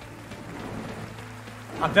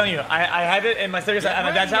 I'm telling you, I have it in my staircase at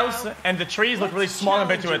my dad's house, and the trees look really small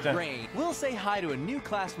compared to it. We'll say hi to a new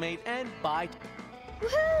classmate and bye.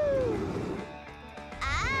 Woohoo!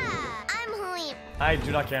 Ah, I'm Helene. I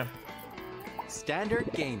do not care. Standard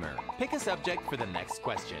Gamer. Pick a subject for the next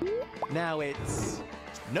question. Now it's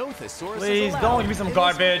no thesaurus. Please don't give me some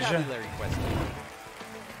garbage.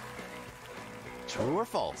 True or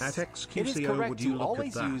false? At It is xQco, correct would you to look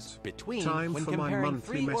always at that? use between Time when for my comparing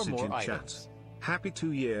monthly 3 or message more in items. chat. Happy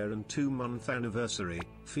 2-year and 2-month anniversary,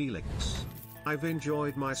 Felix. I've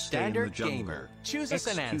enjoyed my stay in the Standard jungle. Gamer. Choose us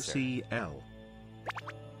an answer. xQcl.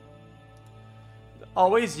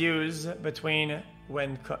 Always use between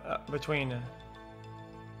when between.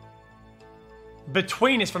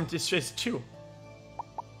 Between is from is 2.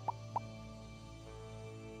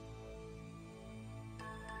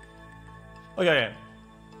 Okay.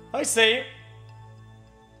 I say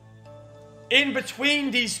in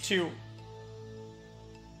between these two.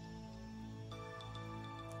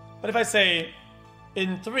 But if I say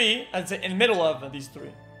in 3, I'd say in the middle of these 3.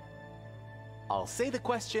 I'll say the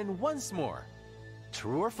question once more.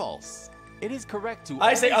 True or false? It is correct to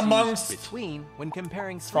I say always use amongst. between when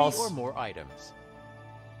comparing 3 False. or more items.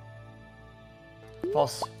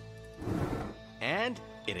 False. And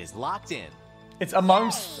it is locked in. It's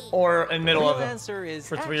amongst or in middle The of real them. answer is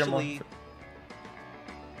For 3 or more. actually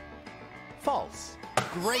false.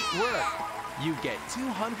 Great work. You get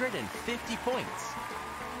 250 points.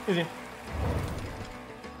 Easy.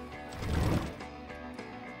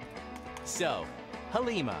 So,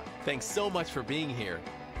 Halima, thanks so much for being here.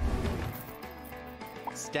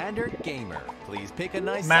 Standard Gamer, please pick a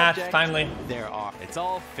nice Math, subject. finally. It's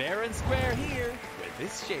all fair and square here with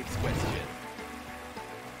this shapes question.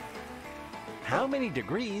 How many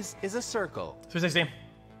degrees is a circle? 360.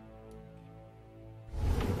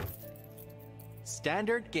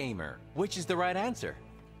 Standard Gamer, which is the right answer?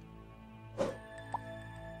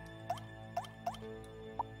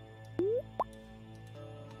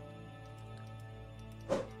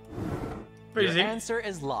 Pretty Your easy. answer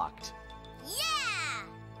is locked. Yeah!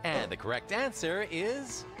 And the correct answer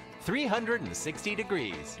is 360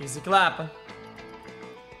 degrees. Easy clap.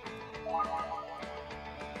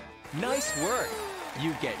 Nice work.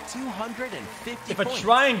 You get 250 If a points.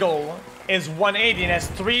 triangle is 180 and has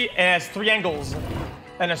 3 angles,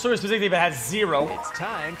 and a circle specifically if it has 0, It's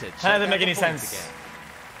time to check how does it out make the any points sense? again.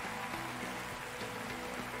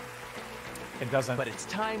 It doesn't. But it's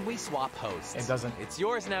time we swap hosts. It doesn't. It's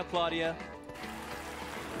yours now, Claudia.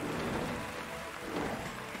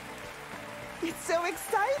 It's That's so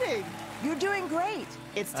exciting. You're doing great.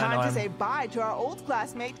 It's time to say bye to our old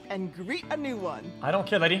classmate and greet a new one. I don't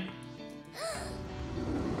care, lady.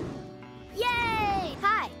 Yay!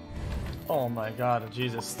 Hi. Oh my god,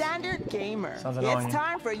 Jesus. Standard gamer. Sounds annoying. It's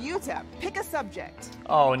time for you to pick a subject.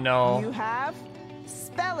 Oh no. You have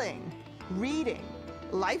spelling, reading,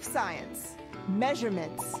 life science,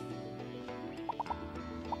 measurements.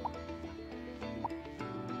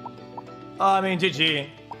 I mean, GG.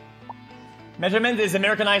 Measurement is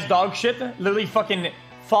Americanized dog shit. Literally fucking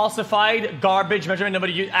falsified garbage measurement.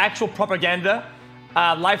 Nobody use actual propaganda.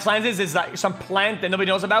 Life sciences is like some plant that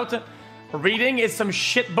nobody knows about. Reading is some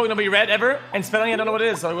shit book nobody read ever. And spelling, I don't know what it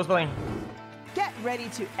is. So what's spelling? Get ready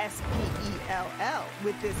to SPELL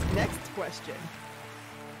with this next question.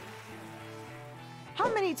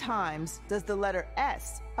 How many times does the letter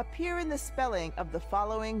S appear in the spelling of the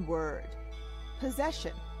following word?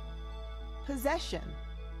 Possession. Possession.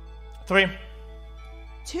 3.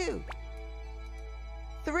 2.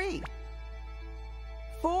 3.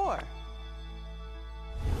 4.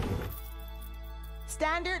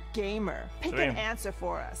 Standard gamer, pick 3. an answer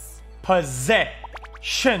for us.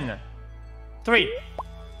 Possession. 3.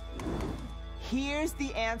 Here's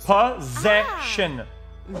the answer. Possession.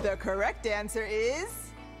 The correct answer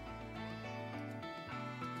is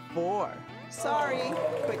 4. Sorry,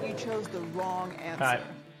 but you chose the wrong answer. Alright.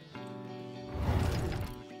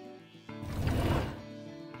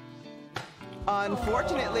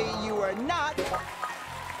 Unfortunately, you are not.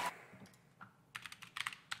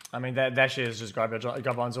 I mean, that shit is just garbage.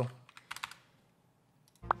 Garbanzo.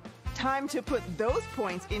 Time to put those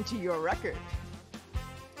points into your record.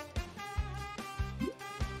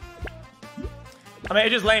 I mean,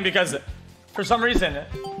 it's just lame because, for some reason,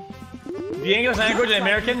 the English language and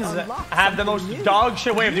Americans have the most dog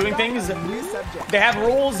shit way of doing things. They have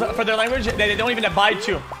rules for their language that they don't even abide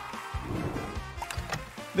to.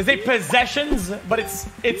 They say possessions, but it's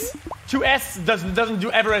 2S doesn't do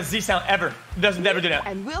ever a Z sound ever. It doesn't ever do that.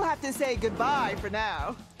 And we'll have to say goodbye for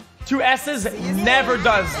now. 2 S's never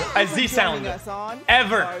does a Z sound.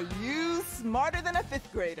 Ever. Are you smarter than a 5th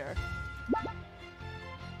grader?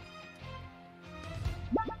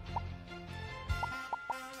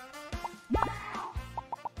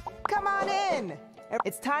 Come on in.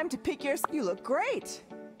 It's time to pick your... You look great.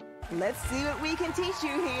 Let's see what we can teach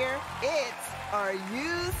you here. It's, are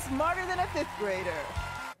you smarter than a 5th grader?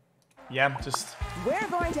 Yeah, just... We're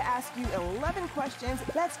going to ask you 11 questions.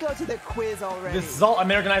 Let's go to the quiz already. This is all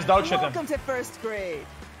Americanized dog shit. Welcome to 1st grade.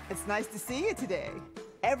 It's nice to see you today.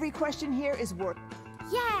 Every question here is worth...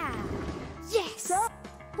 Yeah. Yes.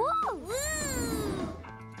 Woo.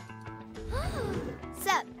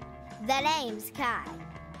 Sup, the name's Kai.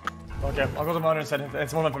 Okay, I'll go to the monitor instead.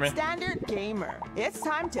 It's more fun for me. Standard gamer. It's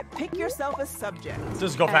time to pick yourself a subject.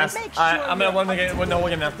 Just go fast. Make sure I'm gonna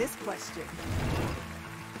win now. This question.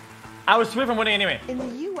 I was 3 from winning anyway. In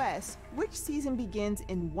the U.S., which season begins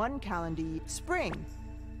in one calendar year? Spring,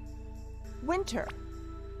 winter,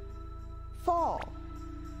 fall.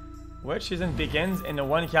 Which season begins in the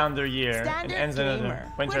 1 calendar year Standard and ends in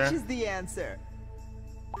gamer. winter? Which is the answer?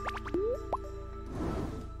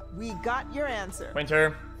 We got your answer.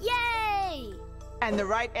 Winter. Yay! And the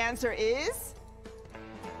right answer is...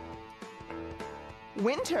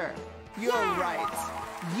 winter. You're right.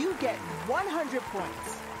 You get 100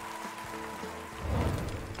 points.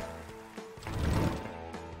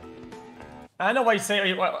 I know why you say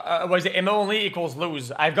emote only equals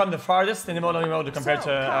lose. I've gotten the farthest in emote only mode compared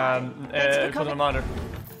to for the monitor.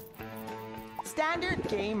 Standard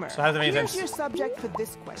gamer. So how does it make Here's sense? your subject for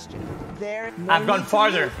this question. I've gone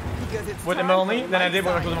farther with emote only than I did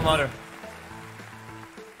with the monitor.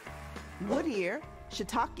 Wood ear,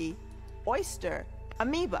 shiitake, oyster,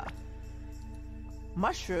 amoeba,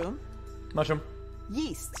 mushroom,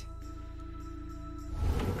 yeast.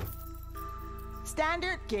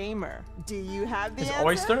 Standard gamer. Do you have the Is answer?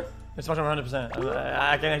 oyster? It's mushroom 100%.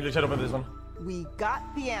 I can't actually shut up with this one. We got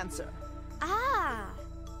the answer. Ah.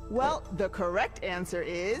 Well, the correct answer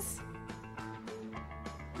is...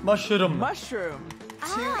 mushroom. Mushroom.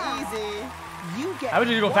 Too easy. You get... I would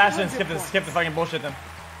just go faster and 100 skip the fucking bullshit then.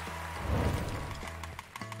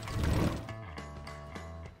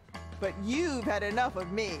 But you've had enough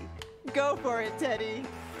of me. Go for it, Teddy.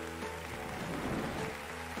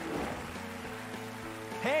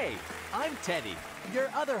 Hey, I'm Teddy, your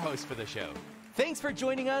other host for the show. Thanks for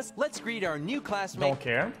joining us. Let's greet our new classmate. Don't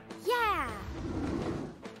care. Yeah.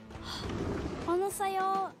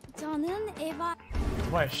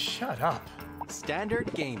 Why, shut up.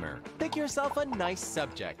 Standard gamer. Pick yourself a nice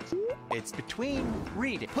subject. It's between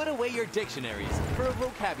reading. Put away your dictionaries for a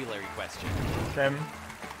vocabulary question. Okay.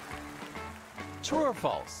 True or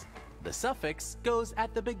false? The suffix goes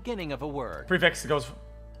at the beginning of a word. Prefix goes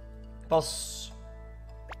false.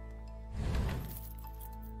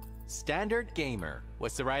 Standard gamer.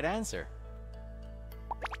 What's the right answer?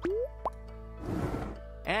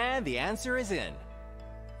 And the answer is in.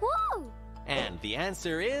 Woo! And the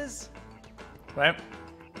answer is Right.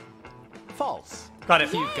 false. Got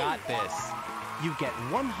it. You got this. You get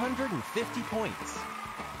 150 points.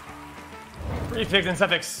 Prefix and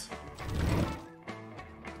suffix.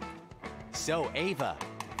 So, Ava,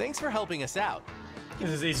 thanks for helping us out. This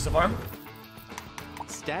is easy so far.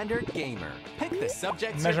 Standard gamer. Pick the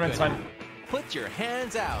subject. Measurement time. Put your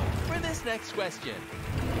hands out for this next question.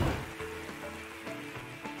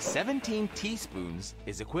 17 teaspoons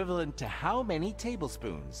is equivalent to how many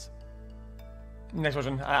tablespoons? Next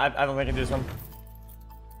question. I don't think I can do this one.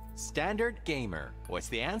 Standard gamer. What's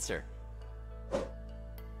the answer?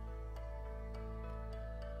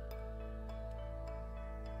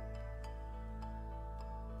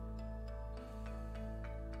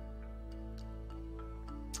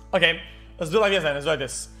 Okay, let's do it like this then. Let's do it like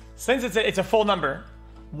this. Since it's a full number,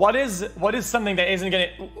 what is something that isn't gonna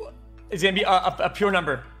is gonna be a pure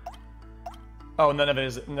number? Oh, none of it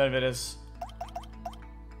is. None of it is.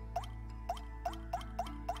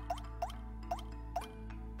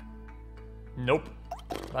 Nope.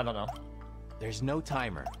 I don't know. There's no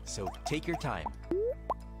timer, so take your time.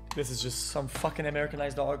 This is just some fucking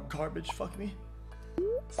Americanized dog garbage. Fuck me.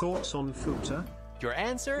 Thoughts on Futa? Your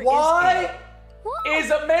answer Why is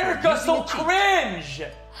is America so cringe?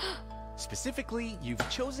 Specifically, you've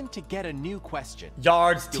chosen to get a new question.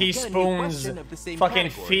 Yards, You'll get a new teaspoons, question of the same fucking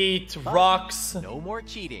category, feet, but rocks. No more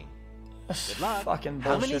cheating. Good luck. Fucking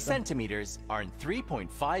How many bullshit. centimeters are in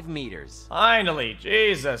 3.5 meters? Finally,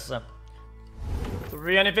 Jesus.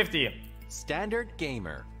 350. Standard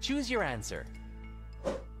gamer. Choose your answer.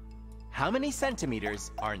 How many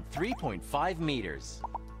centimeters are in 3.5 meters?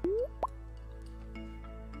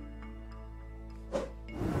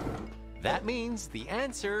 That means the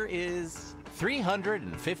answer is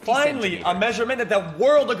 350 Finally, centimeters. a measurement that the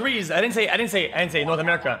world agrees. I didn't say North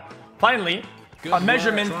America. Finally, Good a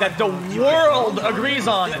measurement work. that the world agrees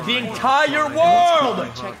on. The entire world.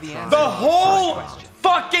 Check the answer. The whole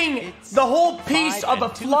fucking, It's the whole piece 5 of a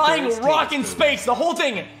and 2/3 flying rock in tablespoons. space. The whole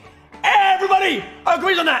thing. Everybody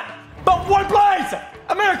agrees on that. But one place,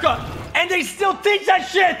 America, and they still teach that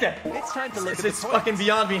shit. It's time to look at It's the fucking points.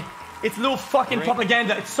 beyond me. It's little fucking Great.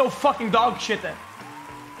 propaganda. It's so fucking dog shit.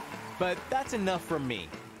 But that's enough from me.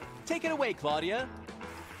 Take it away, Claudia.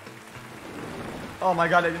 Oh my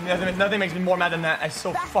god, nothing makes me more mad than that. It's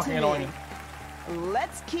so Back to fucking me. annoying.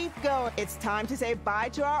 Let's keep going. It's time to say bye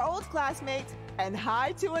to our old classmates and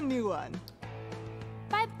hi to a new one.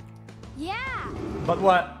 Bye. Yeah. But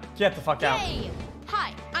what? Get the fuck out. Hey!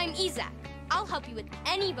 Hi, I'm Isaac. I'll help you with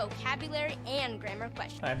any vocabulary and grammar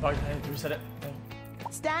question. I bugged. I need to reset it.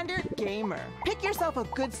 Standard gamer. Pick yourself a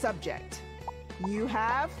good subject. You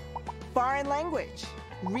have foreign language,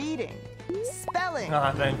 reading, spelling.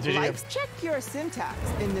 GG. Let's check your syntax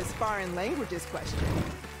in this foreign languages question.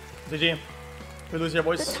 GG. We lose your The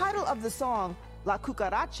voice. title of the song, La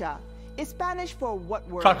Cucaracha, is Spanish for what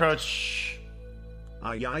word? Cockroach.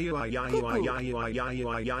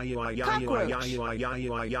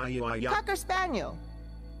 Cocker spaniel.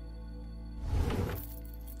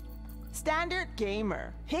 Standard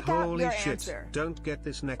gamer. Pick out Holy your shit, answer. don't get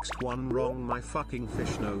this next one wrong, my fucking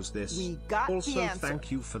fish knows this. We got the also, answer.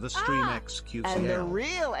 thank you for the stream And the xQc.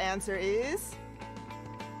 real answer is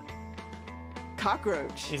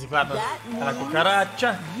cockroach. Easy clap. That La means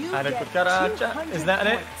cucaracha. you La get cucaracha. 200 Is that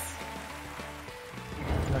it? points.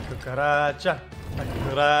 La cucaracha. La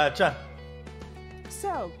cucaracha.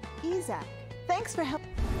 So, Isaac, thanks for helping.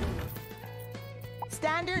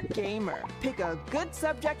 Standard gamer. Pick a good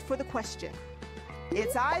subject for the question.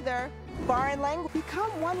 It's either foreign language. Become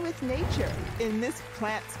one with nature in this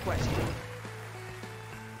plants question.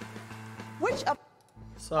 Which of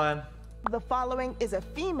Son. the following is a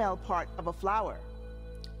female part of a flower?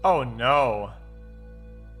 Oh no.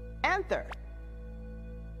 Anther,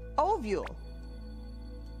 ovule,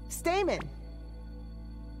 stamen.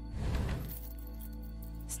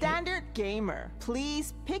 Standard gamer,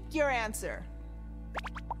 please pick your answer.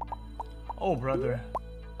 Oh brother.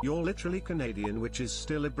 You're literally Canadian, which is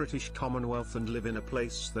still a British Commonwealth, and live in a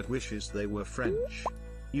place that wishes they were French.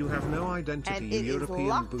 You have no identity, And you it is European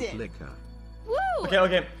locked in. bootlicker. Woo!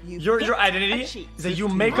 Okay. Your picked identity a cheat. is that you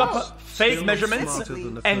make up fake Still measurements smarter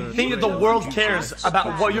than the and first think that the grade world algebra cares class.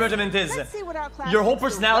 about what your measurement is. Let's see what our class Your whole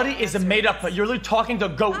thinks the personality right is answer made up. You're literally talking to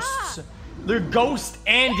ghosts. They're Ghost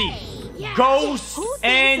Andy. Yeah. Ghost Who thinks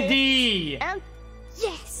Andy. And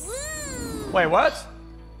Yes! Wait, what?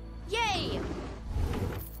 Yay!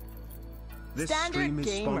 This Standard stream is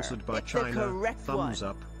gamer. sponsored by It's the China. correct Thumbs one.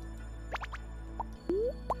 up.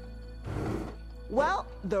 Well,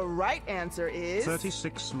 the right answer is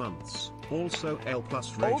 36 months. Also L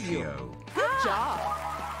plus Ovium. ratio. Good job.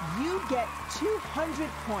 You get 200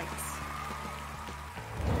 points.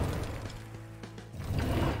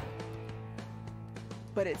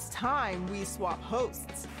 But it's time we swap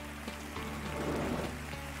hosts.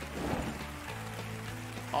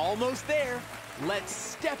 Almost there. Let's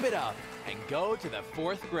step it up and go to the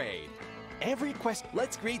 4th grade. Every question.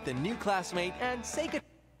 Let's greet the new classmate and say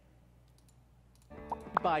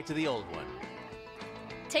goodbye to the old one.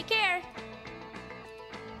 Take care.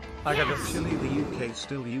 I got this. Actually, the UK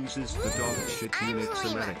still uses the dog shit I'm units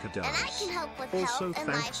Halima, America and I does. can help with Also, health and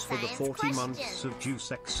life thanks for the science 40 months questions. of juice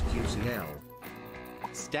xQcl.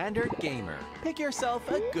 Standard gamer. Pick yourself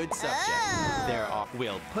a good subject. There are.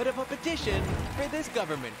 We'll put up a petition for this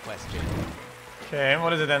government question. Okay,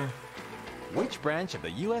 what is it then? Which branch of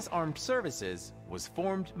the U.S. Armed Services was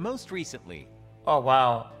formed most recently? Oh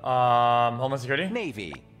wow. Homeland Security?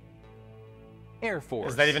 Navy. Air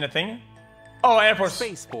Force. Is that even a thing? Oh, Air Force.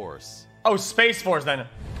 Space Force. Oh, Space Force then.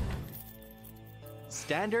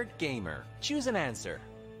 Standard gamer. Choose an answer.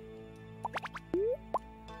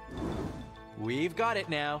 We've got it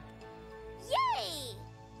now. Yay!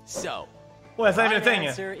 So, Well, that's not even a right thing.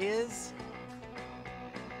 answer is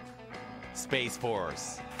Space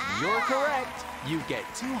Force. You're correct. You get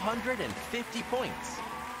 250 points.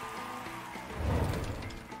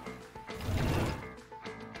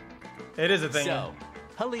 It is a thing. So,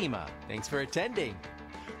 Halima, thanks for attending.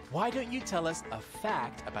 Why don't you tell us a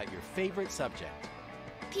fact about your favorite subject?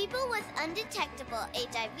 People with undetectable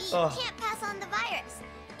HIV Ugh. can't pass on the virus,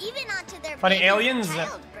 even onto their Funny babies' aliens.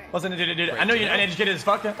 childbirth. Wasn't it? I know you're uneducated as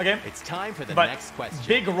fuck. Okay. It's time for the But next question.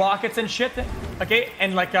 big rockets and shit. Okay,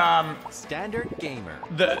 and like Standard gamer.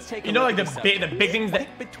 the Let's take a you know look like at the big things that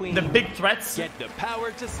Pick between the big threats. Get the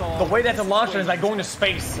power to solve. The way that to this launch it is like equation. going to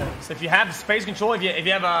space. So if you have space control, if you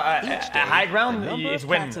have Each a day, high ground, the number it's of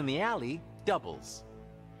win. cats in the alley doubles.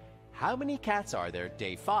 How many cats are there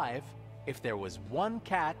day 5 if there was 1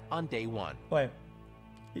 cat on day 1? Wait,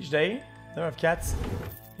 each day there are cats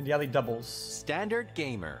in the alley doubles. Standard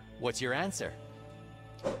gamer. What's your answer?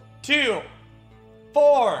 2,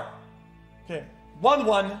 4. Okay, 1,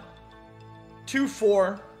 1, 2,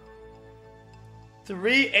 4,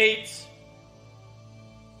 3, 8,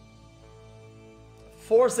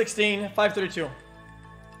 4, 16, 5, 32.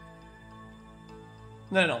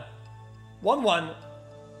 No. 1, 1,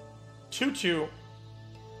 2, 2,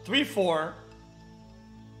 3, 4,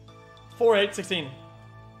 4, 8, 16.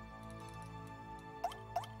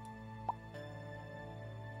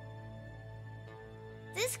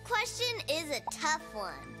 This question is a tough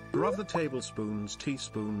one. Brother Tablespoon's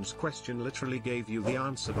Teaspoons question literally gave you the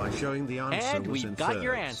answer by showing the answer And was we in got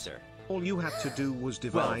your thirds. answer. All you had to do was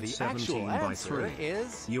Well, divide the 17 actual by answer 3.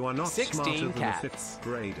 is You are not 16 smarter than cats. a 5th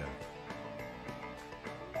grader.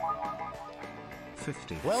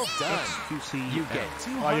 50. Well done. xQc You get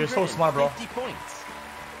 250 Oh, you're so smart, bro. points.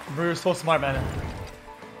 Bro, you're so smart, man.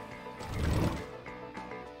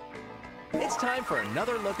 It's time for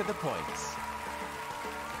another look at the points.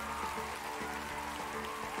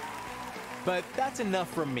 But that's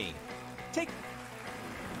enough from me. Take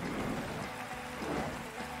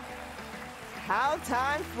How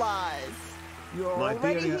time flies. You're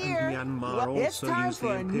already Liberia here. and Myanmar Well, it's also time use the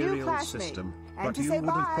for a new imperial classmate. system, And but to you say would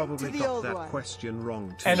have bye probably to the got old that one. question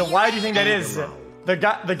wrong too. And why do you think that is? The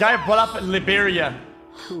guy brought up Liberia.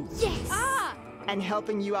 Yes! And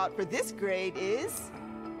helping you out for this grade is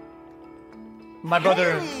My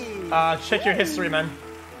brother, Haley. check your history, man.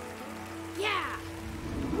 Yeah!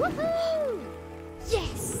 Woohoo!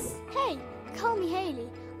 Yes! Hey, call me Haley.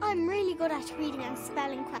 I'm really good at reading and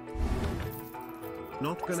spelling.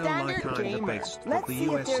 Not gonna Standard lie, kinda gamer. based, but Let's the see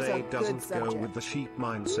if there's a USA good doesn't go subject. with the sheep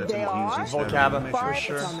mindset They and are uses their Vocab, own for Bart, measurements.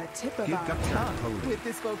 sure. it's on the tip of Give our that tongue Polish. with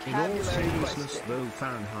this In all vocabulary seriousness, question. though,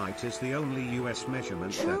 Fahrenheit is the only US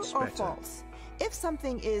measurement True that's or better. false? If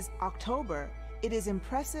something is October, it is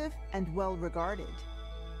impressive and well regarded.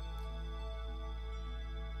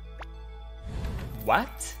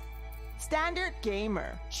 What? Standard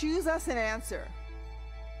gamer, choose us an answer.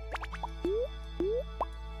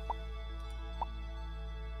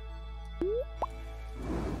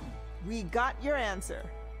 We got your answer.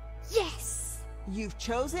 Yes! You've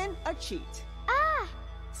chosen a cheat. Ah!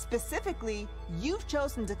 Specifically, you've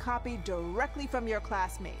chosen to copy directly from your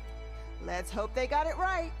classmate. Let's hope they got it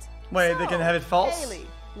right. Wait, they can have it false? Haley,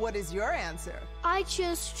 what is your answer? I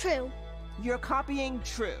choose true. You're copying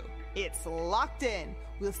true. It's locked in.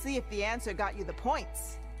 We'll see if the answer got you the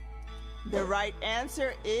points. The right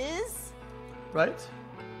answer is... Right?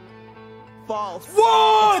 False.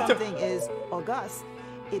 What? If something is august,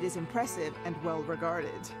 it is impressive and well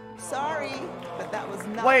regarded. Sorry, but that was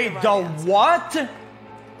not Wait, the right the answer. what?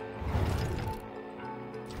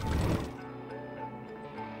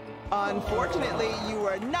 Unfortunately, you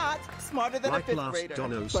are not smarter than Like a 5th last grader.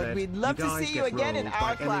 Dono But said, we'd love you to guys see you get again in rolled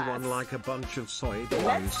our by class. anyone like a bunch of soy Let's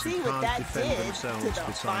boys see who what can't that defend did themselves to the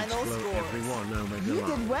besides final blow scores. everyone omega You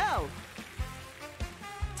love. did well.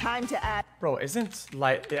 Time to add. Bro, isn't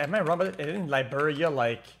like am I wrong? But isn't Liberia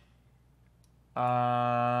like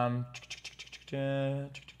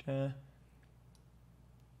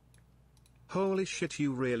Holy shit,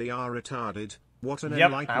 you really are retarded. What an Yep,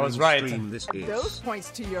 enlightening I was right. stream this is. Those points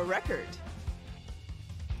to your record.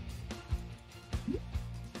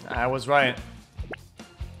 I was right.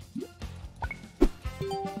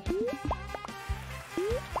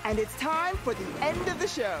 And it's time for the end of the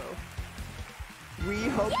show. We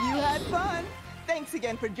hope you had fun. Thanks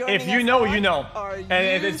again for joining us. If you know, on you know. Are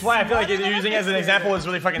And it's why I feel like Smarter Than a using it as an Fifth example Grader? is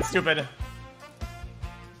really fucking stupid.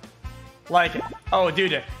 Like, oh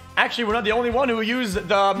dude, actually we're not the only one who use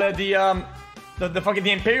the fucking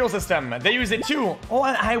the imperial system. They use it too. Oh,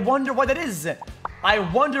 I wonder what that is. I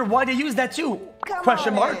wonder why they use that too. Come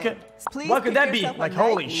Question on mark. in. Please What could pick that be? yourself a Like, night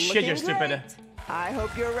holy shit, you're looking stupid. great. I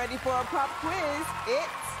hope you're ready for a pop quiz. It's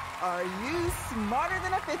Are You Smarter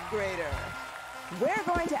Than a 5th Grader? We're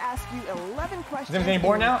going to ask you 11 questions. Is everything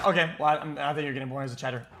boring now? Okay, well, I think you're getting boring as a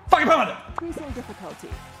chatter. Fucking pond! Increasing difficulty.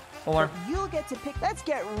 Hold on. But you'll get to pick. Let's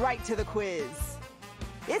get right to the quiz.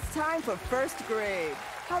 It's time for 1st grade.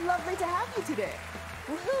 How lovely to have you today.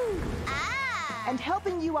 Woohoo! Ah! And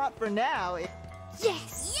helping you out for now is...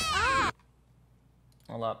 Yes! Yeah!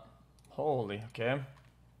 Hold up. Holy, okay.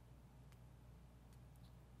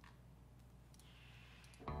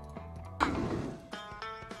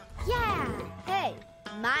 Yeah! Hey,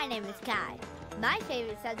 my name is Kai. My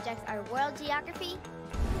favorite subjects are world geography.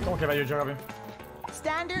 Don't care about your geography.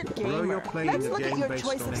 Standard Bro, gamer. you're playing Let's a look at game your based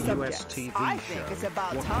choice on of a US subjects. TV I think show. it's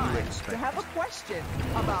about What do you time expect? to have a question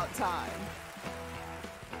about time.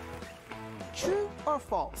 True or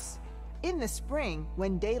false? In the spring,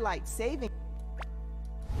 when daylight saving...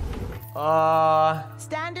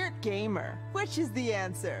 Standard gamer. Which is the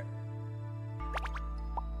answer?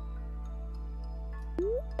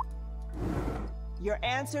 Your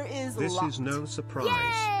answer is This locked. is no surprise.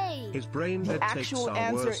 Yay! His brain The dead takes actual are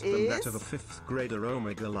answer worse than that is- of a 5th grader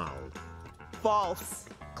omega lol. False.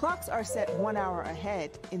 Clocks are set 1 hour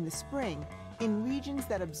ahead in the spring in regions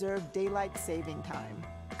that observe daylight saving time.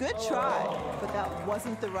 Good try, but that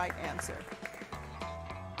wasn't the right answer.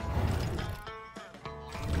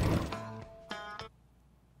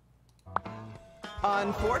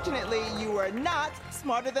 Unfortunately, you are not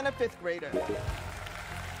smarter than a 5th grader.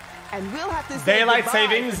 And we'll have to say Daylight goodbye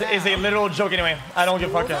savings for is a now. literal joke anyway. I don't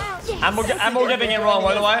give a fuck. I'm more getting it wrong.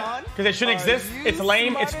 Why do I? Because it shouldn't exist. It's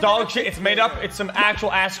lame. It's dog shit. It's made up. It's some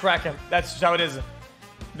actual ass cracking. That's how it is.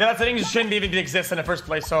 Daylight savings shouldn't even exist in the first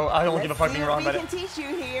place. So I don't give a fuck being wrong about We it. can teach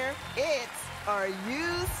you here. It's Are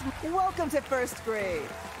You Welcome to 1st grade.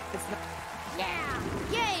 It's not... Yeah!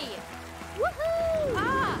 Yay! Woohoo!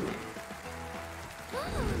 Ah!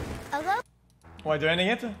 Aloha! Why do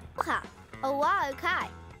anything it? Oh wow, Kai.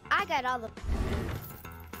 I got all the...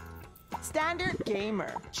 Standard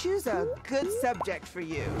gamer. Choose a good subject for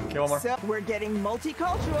you. Okay, one more. So we're getting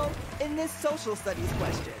multicultural in this social studies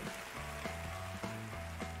question.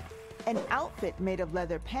 An outfit made of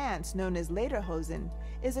leather pants known as lederhosen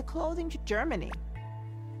is a clothing Germany.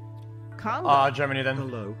 Congo. Germany then.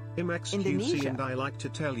 Hello, I'm xQc Indonesia. and I like to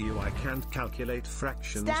tell you I can't calculate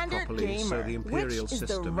fractions Standard properly, so gamer. the imperial Which is the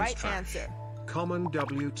system right is trash. answer? Common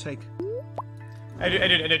W take. I do.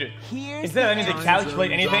 Here's Is there the any to answer.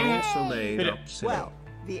 calculate anything? Also made Dude, up silly. Well,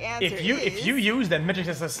 the answer If you use the metric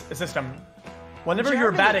system, whenever Germany.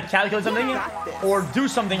 you're bad at calculating something You got this. or do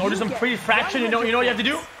something or do You some get pre-fraction, you know what you have to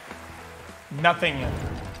do? Nothing.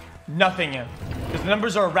 Because the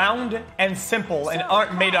numbers are round and simple and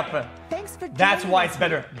aren't made up. Thanks for That's joining why us it's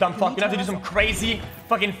better. here. Dumb fuck. Can You don't have to do tell some us- crazy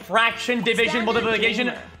fucking fraction, division, Standard multiplication.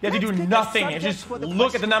 gamer. You have to do Let's pick a nothing. You subject just for the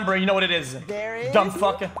look at the number and you know what it is. There is Dumb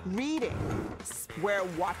fuck. reading. We're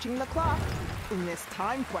watching the clock in this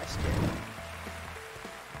time question.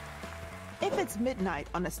 If it's midnight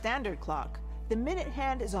on a standard clock, the minute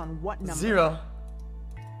hand is on what number? 0.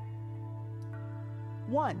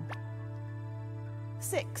 1,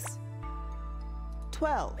 6,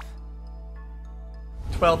 12,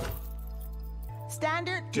 12.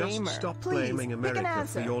 Standard Just gamer. stop Please blaming pick an America for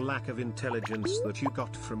answer. your lack of intelligence that you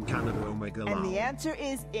got from Canada Omega And Lao. the answer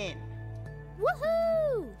is in.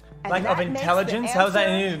 Woohoo! And Lack that of makes the intelligence? How is that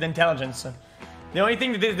answer any intelligence? The only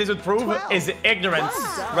thing that this would prove 12. is ignorance,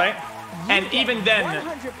 Wow. right? You And get even then,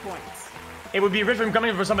 100 points. it would be rich from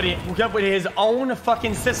coming from somebody who came up with his own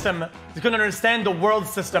fucking system that couldn't understand the world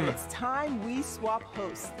system. It's time we swap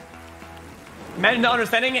hosts. Imagine not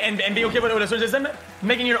understanding and being okay with a certain system,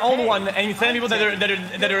 making your own one, and telling people that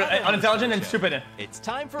are unintelligent and stupid. It's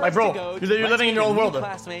time for Like, us bro, to go. you're living in your own world. What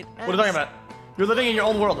Classmate are you talking about? You're living in your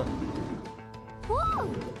own world. Whoa!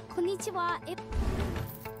 Konnichiwa.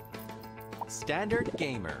 Standard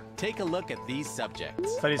gamer. Take a look at these subjects.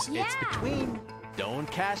 Studies. It's between. Don't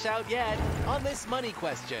cash out yet on this money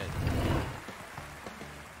question.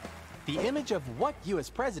 The image of what U.S.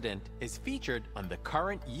 president is featured on the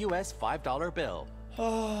current U.S. $5 bill?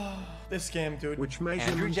 This game, dude. Which Andrew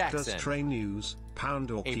measurement does Jackson. train use? Pound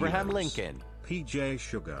or Abraham kilos? Lincoln. PJ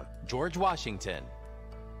Sugar. George Washington.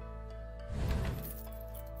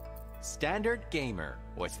 Standard gamer.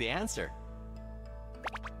 What's the answer?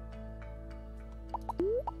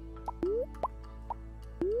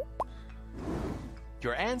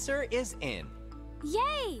 Your answer is in.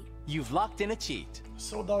 Yay! You've locked in a cheat.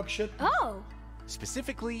 So dog shit. Oh!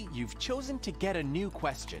 Specifically, you've chosen to get a new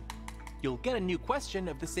question. You'll get a new question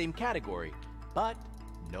of the same category, but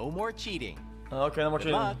no more cheating. Okay, no more Good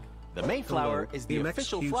cheating. luck. The Mayflower is the I'm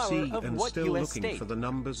official xQc flower of and what still U.S. looking state? for the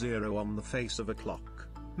number 0 on the face of a clock.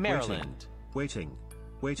 Maryland. Waiting.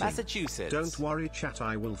 Massachusetts. Don't worry, chat,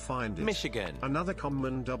 I will find it. Michigan. Another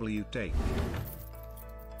common W date.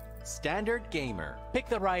 Standard gamer. Pick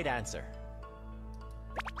the right answer.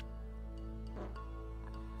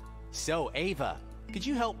 So, Ava, could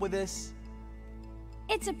you help with this?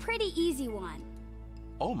 It's a pretty easy one.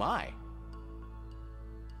 Oh my.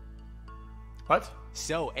 What?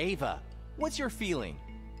 So, Ava, what's your feeling?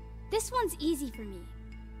 This one's easy for me.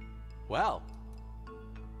 Well,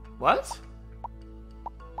 What?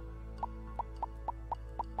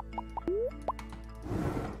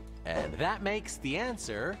 and that makes the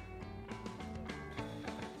answer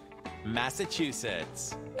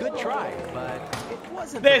Massachusetts. Good try, but it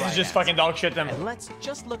wasn't This the is right just answer. fucking dog shit then. And let's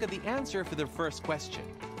just look at the answer for the first question.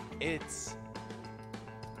 It's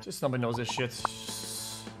Just nobody knows this shit.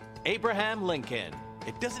 Abraham Lincoln.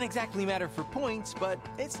 It doesn't exactly matter for points, but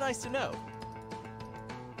it's nice to know.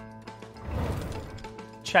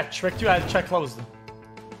 Chat tricked you, I had chat closed.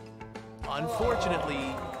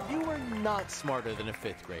 Unfortunately, you were not smarter than a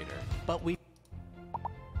 5th grader, but we...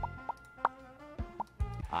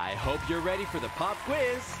 I hope you're ready for the pop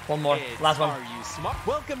quiz. One more. It's Last one. Are you smart?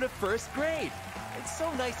 Welcome to 1st grade. It's so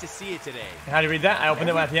nice to see you today. How do you read that? I opened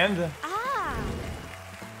it at the end. Ah!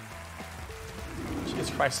 Jesus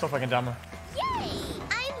Christ, so fucking dumb. Yay!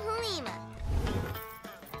 I'm Halima.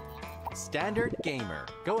 Standard gamer,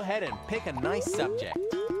 go ahead and pick a nice subject.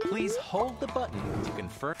 Please hold the button to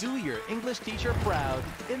confirm. Do your English teacher proud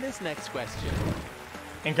in this next question.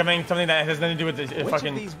 Incoming, something that has nothing to do with the Which fucking...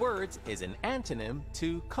 of these words is an antonym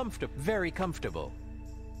to comfortable? Very comfortable.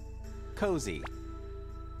 Cozy.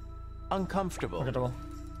 Uncomfortable. Uncomfortable.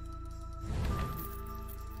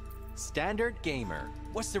 Standard gamer.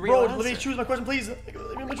 What's the real Bro, answer? let me choose my question, please.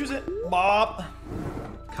 Let me choose it. Bob.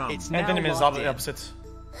 Come. It's now Antonym is locked the in. opposite.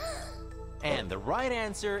 And the right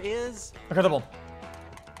answer is Uncomfortable.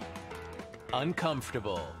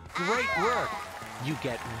 uncomfortable. Great work. You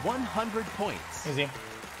get 100 points. Easy.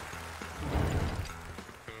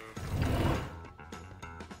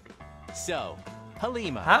 So,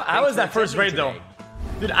 Halima. How was that thanks for first grade attending though?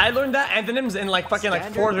 today. Dude, I learned that antonyms in like fucking like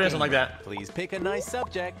Standard 4th grade or something gamer. like that. Please pick a nice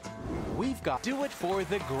subject. We've got do it for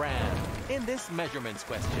the gram in this measurements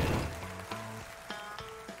question.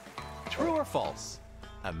 True or false?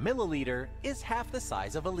 A milliliter is half the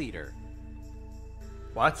size of a liter.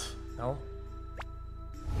 What? No.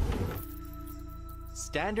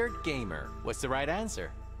 Standard gamer. What's the right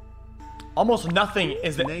answer? Almost nothing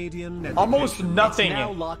is the... Canadian Almost education. nothing It's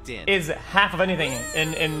now locked in. is half of anything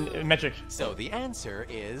in metric. So the answer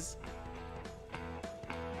is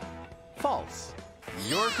false.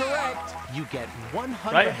 You're correct. You get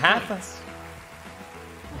 100 Right? Half? points.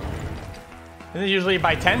 Isn't it usually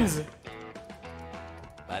by tens?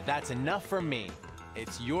 But that's enough for me.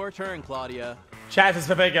 It's your turn, Claudia. Chat is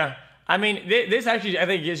pepega. I mean, this actually, I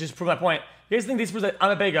think, is just prove my point. Here's the thing, this proves that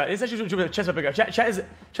I'm a pepega. This actually proves that chess pepega. Chat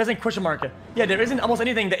is in question mark. Yeah, there isn't almost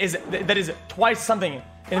anything that is twice something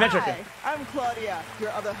in metric. Hi, I'm Claudia, your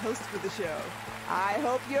other host for the show. I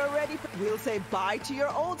hope you're ready. We'll say bye to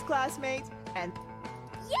your old classmates and...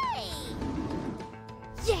 Yay!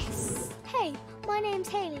 Yes! Hey, my name's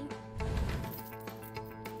Haley.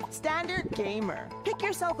 Standard gamer. Pick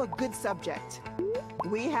yourself a good subject.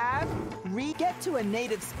 We have get to a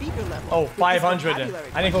native speaker level. Oh, 500.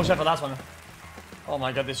 I didn't go chat for last one. Oh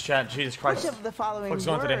my god, this chat. Jesus Christ. Which of the following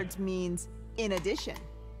words means in addition?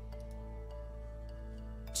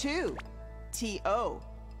 2. T-O.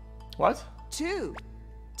 What? 2.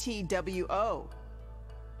 T-W-O.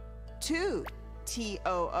 2.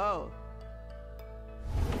 T-O-O.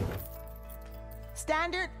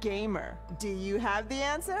 Standard gamer. Do you have the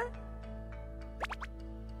answer?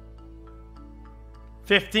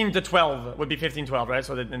 15 to 12 would be 15, 12, right?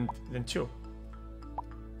 So then 2.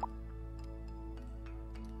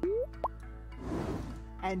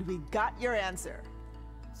 And we got your answer.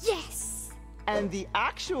 Yes! And the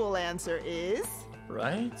actual answer is...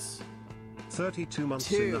 Right? 32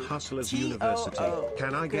 months in the Hustlers University.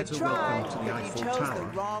 Can I get a welcome to the Eiffel Tower? You chose the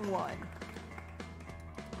wrong one.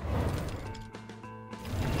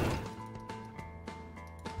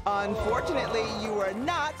 Unfortunately, you were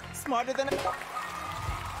not smarter than a...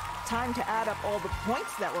 Time to add up all the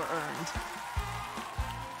points that were earned.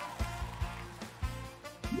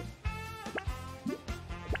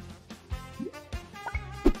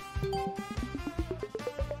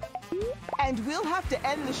 And we'll have to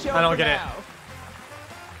end the show. I don't get now. it.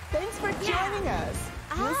 Thanks for joining us.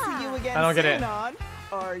 We'll see you again I don't get soon it. on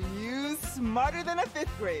Are You Smarter Than a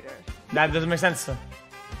 5th Grader? That doesn't make sense.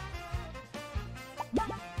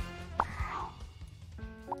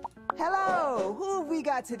 Hello, who have we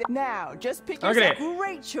got today? Now, just pick Okay. yourself a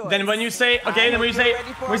great choice. Then when you say, okay, then when you say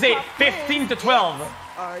 15 to 12.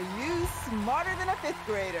 Are you smarter than a 5th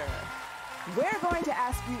grader? We're going to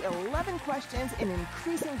ask you 11 questions in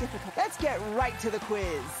increasing difficulty. Let's get right to the quiz.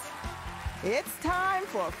 It's time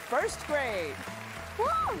for 1st grade.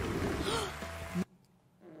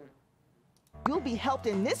 You'll be helped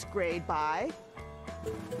in this grade by...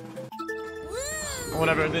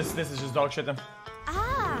 Whatever, this is just dog shit then.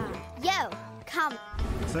 Yo, come.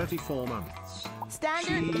 34 months.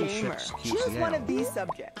 Standard gamer. Choose one of these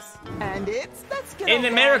subjects. And it's... Let's get In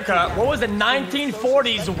America, what was the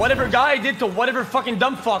 1940s? Whatever guy did to whatever fucking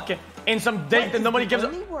dumb fuck in some date that nobody gives a...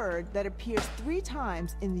 What is the only word that appears 3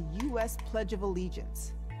 times in the U.S. Pledge of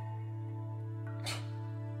Allegiance?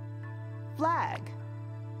 Flag.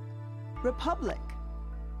 Republic.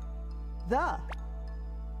 The.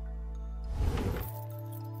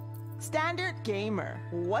 Standard gamer.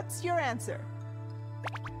 What's your answer?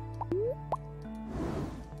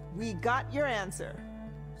 We got your answer.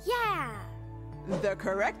 Yeah! The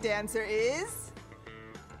correct answer is...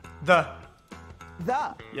 The.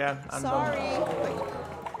 Yeah, I'm sorry. dumb.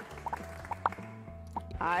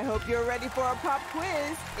 I hope you're ready for a pop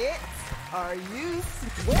quiz. Are you...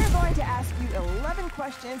 We're going to ask you 11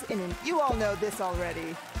 questions and you all know this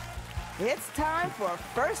already. It's time for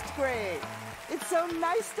 1st grade. It's so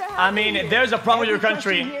nice to have I mean, you. there's a problem with your Every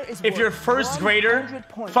country. question here is If your worth 1st grader 100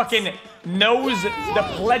 points. fucking knows the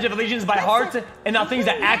Pledge of Allegiance by heart and not things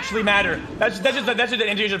that actually matter. That's just an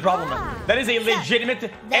educational problem. That is a legitimate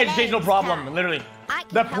educational problem, literally.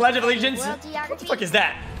 The Pledge of Allegiance? What the fuck is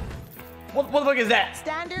that? What the fuck is that?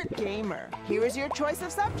 Standard gamer. Here is your choice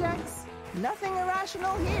of subjects. Nothing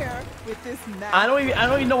irrational here with this math. I don't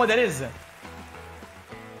even know what that is.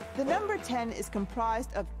 The number 10 is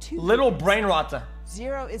comprised of 2 Little digits. brain rot.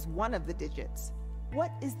 0 is one of the digits.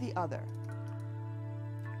 What is the other?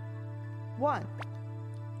 1,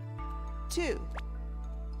 2,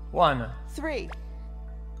 1. 3.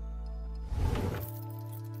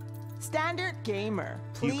 Standard gamer.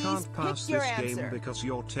 You Please can't pass pick your this answer. game because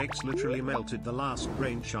your takes literally melted the last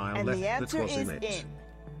brainchild And the left that answer was is in it. in.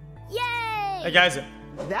 Yay! Hey guys,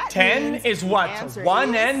 That 10 means is the what? answer 1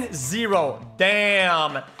 is and 0.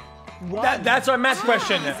 Damn. one. That's our math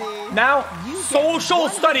question. Easy. Now, You get social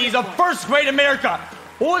 100 studies of 1st grade America.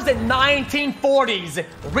 What was the 1940s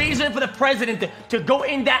reason for the president to go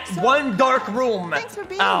in that one dark room? Thanks for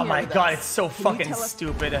being Oh here my with god, us. it's so Can you fucking tell us-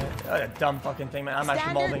 stupid. What a dumb fucking thing, man. I'm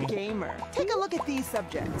actually Standard molding. gamer. Take a look at these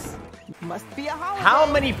subjects. Must be a holiday. How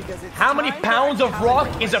many time for pounds a of rock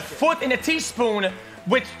calendar is a question. foot in a teaspoon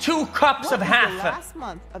with 2 cups What of is half? the last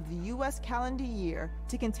month of the U.S. calendar year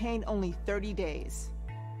to contain only 30 days?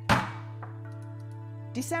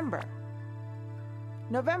 December,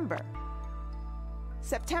 November,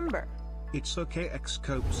 September. It's okay,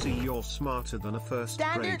 xQc, you're smarter than a 1st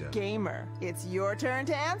Standard grader. gamer. It's your turn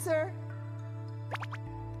to answer.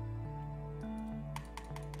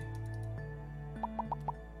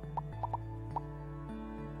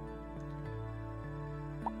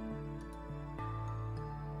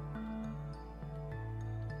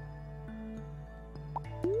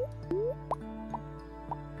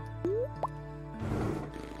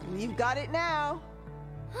 We've got it now.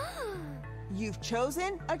 You've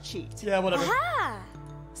chosen a cheat. Yeah, whatever. Aha!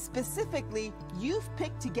 Specifically, you've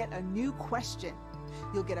picked to get a new question.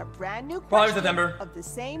 You'll get a brand new Probably question September. of the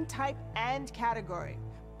same type and category.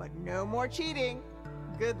 But no more cheating.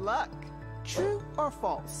 Good luck. True or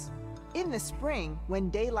false? In the spring, when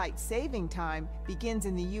daylight saving time begins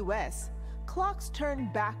in the US, clocks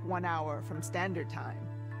turn back 1 hour from standard time.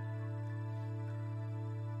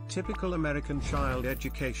 Typical American child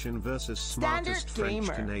education versus Standard smartest French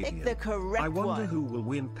gamer. Canadian. Pick the correct I wonder one. who will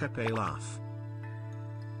win Pepe Laugh.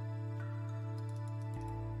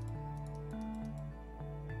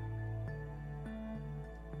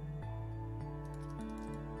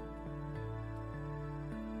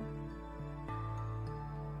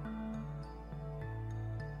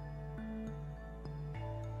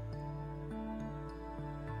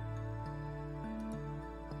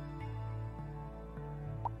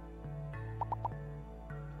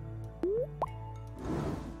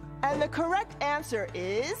 And the correct answer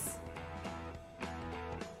is...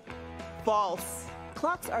 false.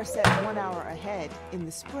 Clocks are set 1 hour ahead in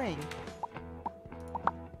the spring.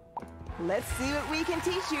 Let's see what we can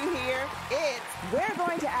teach you here. We're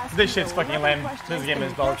going to ask This you shit's fucking 11 lame. questions This game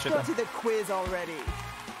and is dog let's shit. go to the quiz already.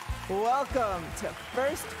 Welcome to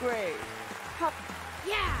first grade.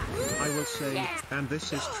 I will say, and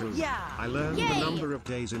this is true, Yeah. I learned the Yay. number of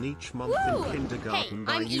days in each month Woo. in kindergarten Hey,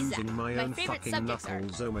 by I'm Isa. using my My own favorite fucking subjects are-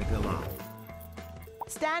 knuckles, Omega Lal.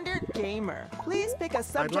 Standard gamer. Please pick a I'd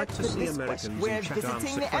subject like to for see this question. Americans We're in chat visiting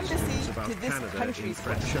answer the questions embassy about to this Canada in country's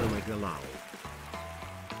French, question. Omega Lal.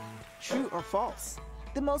 True or false?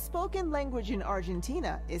 The most spoken language in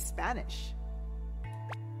Argentina is Spanish.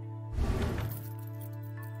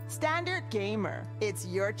 Standard gamer. It's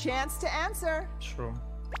your chance to answer. True.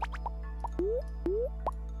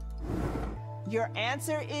 Your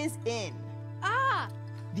answer is in. Ah!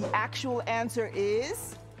 The actual answer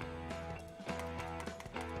is...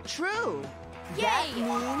 true. That Yay.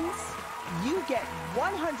 means you get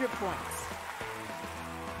 100 points.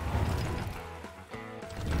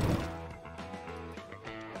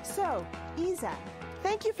 So, Isa,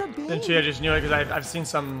 thank you for being Then she just knew it because I've seen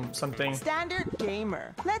something. Standard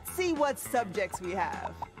gamer. Let's see what subjects we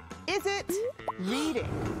have. Is it reading?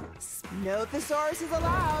 No thesaurus is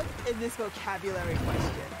allowed in this vocabulary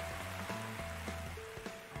question.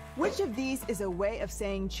 Which of these is a way of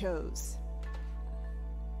saying chose?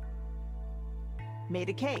 Made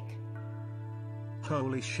a cake.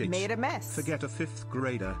 Holy shit. Made a mess. Forget a 5th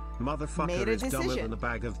grader. Motherfucker Made a is dumber decision. than a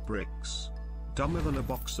bag of bricks. Dumber than a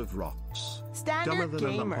box of rocks. Dumber Standard than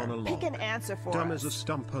a lump on a gamer. log. Pick an answer for Dumb us. as a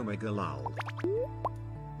stump, Omega Lal.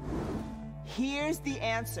 Here's the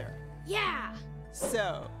answer. Yeah!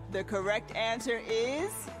 So, the correct answer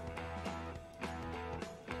is...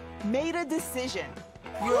 made a decision.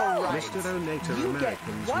 You're right. Mr. Donator, You get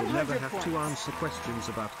Americans will never 100 have points. to answer questions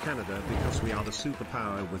about Canada because we are the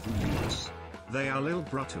superpower with leads. They are lil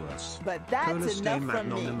bro to us. But that's Conus enough de from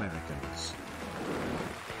me. non-Americans.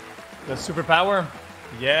 The superpower?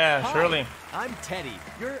 Yeah, Hi, surely. I'm Teddy,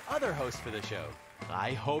 your other host for the show.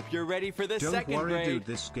 I hope you're ready for the Don't second worry, grade. dude,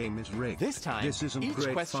 this game is rigged. This time, this isn't each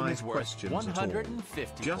grade question 5 is worth questions 150 at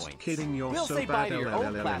all. Just points. kidding, you're We'll so say bye bad, to your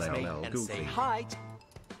old classmate LLLLL, and say goofy. hi.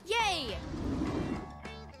 Yay!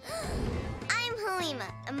 I'm Halima,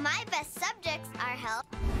 and my best subjects are health.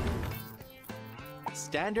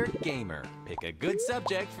 Standard gamer. Pick a good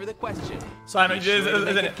subject for the question. So I mean, Be sure to make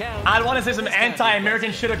listen, it count. I want to say some This time,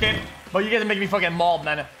 anti-American shit, okay? But you guys are making me fucking mauled,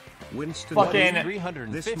 man. Winston, Fucking this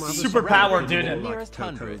 350 mother's superpower, around dude. more like Nearest Coco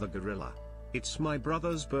 100. the gorilla. It's my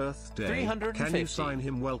brother's birthday. 350. Can you sign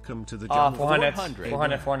him welcome to the Ah, jungle? 400,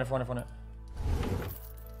 400. 400.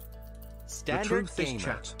 The Standard truth gamer. is,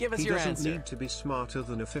 chat, Give us he your doesn't answer. need to be smarter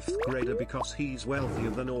than a 5th grader because he's wealthier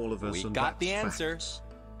than all of us, We and got the that's answer. facts.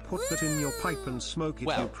 Put that in your pipe and smoke it,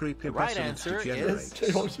 Well, you creepy the right peasant answer degenerate.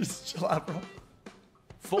 is- Oh, just chill out, bro.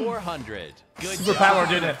 400. Good Superpower, job.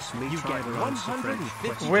 dude. That's me You trying get to answer French 150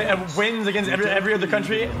 questions. Wins against every other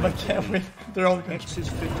country, but can't win their own country. X is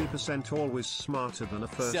 50% always smarter than a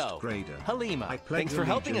first So, grader. Halima, I pledge thanks for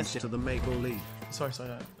helping allegiance us to the Maple Leaf. Sorry.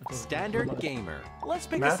 Standard gamer. Let's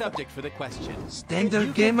pick a Math? subject for the question. If Standard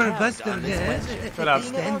you gamer can count buster. on this question, Shut up.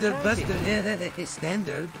 Standard buster.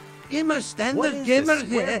 Standard gamer. What Standard is gamer. the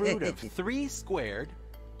square root of 3 squared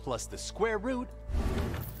plus the square root?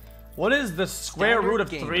 What is the square Standard root of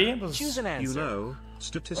gamer. 3? Choose an answer. You know,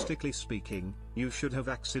 statistically speaking, you should have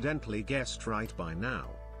accidentally guessed right by now.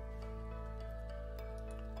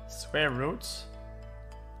 Square roots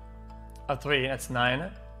of 3, that's 9.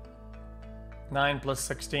 9 plus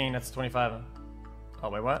 16, that's 25. Oh,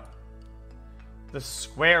 wait, what? The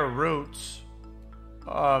square root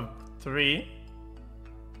of 3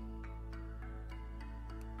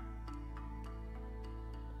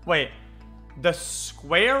 Wait. The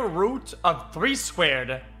square root of 3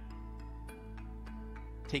 squared.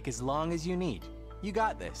 Take as long as you need. You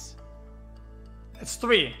got this. It's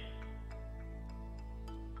 3.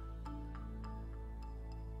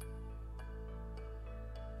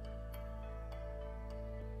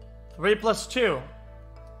 Three plus 2.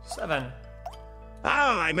 7.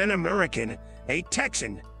 I'm an American, a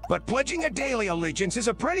Texan, but pledging a daily allegiance is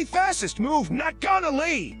a pretty fascist move, not gonna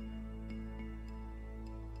lee.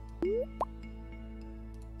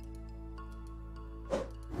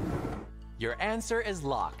 Your answer is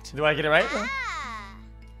locked. Do I get it right?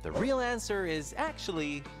 The real answer is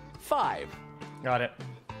actually 5. Got it.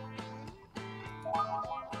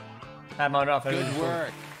 I'm on off. Good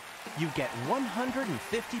work. You get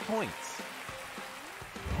 150 points.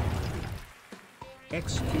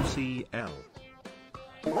 xQcl.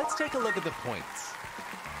 Let's take a look at the points.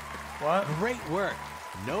 What? Great work.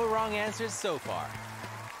 No wrong answers so far.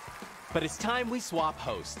 But it's time we swap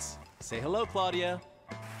hosts. Say hello, Claudia.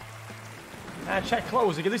 Check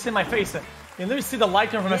close. You can at least see my face. You can literally see the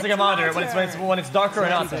lighting from my second monitor when it's darker or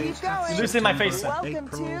not. You can literally see my face. Welcome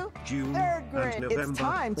to June, 3rd grade. and November. It's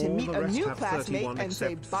time to All meet the a rest new have classmate 31 and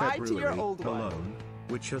say except bye to your February old one. alone,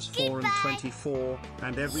 which has 4 and 24,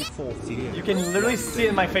 and every 4th year. You can literally see it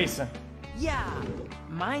in my face. Yeah,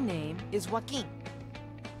 my name is Joaquin.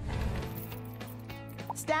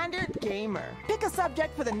 Standard gamer. Pick a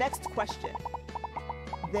subject for the next question.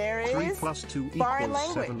 There 3 is plus 2 foreign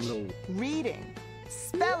equals 7 language, lol. reading,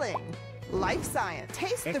 spelling, life science.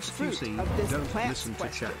 Taste the fruit xQc, of this don't plant listen to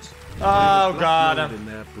question. chat. Oh, God. In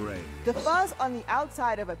their brain. The fuzz on the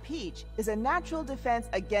outside of a peach is a natural defense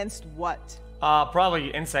against what?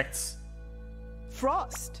 Probably insects.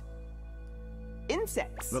 Frost.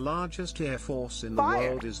 Insects. The largest air force in the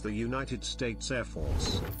Fire. world is the United States Air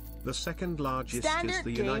Force. The second largest Standard is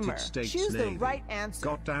the gamer. United States Choose Navy. the right answer.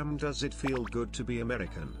 Goddamn, does it feel good to be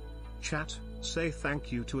American? Chat, say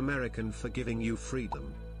thank you to American for giving you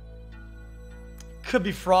freedom. Could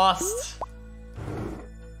be Frost.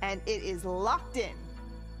 And it is locked in.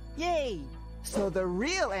 Yay! So the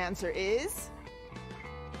real answer is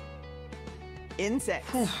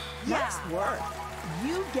insects. Nice work.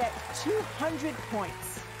 You get 200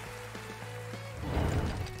 points.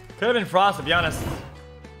 Could have been Frost, to be honest.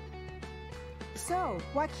 So,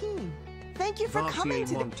 Joaquin, thank you for coming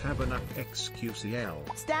to the Montabernac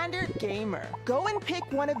xQcl. Standard gamer. Go and pick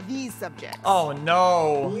one of these subjects. Oh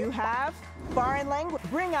no. You have foreign language.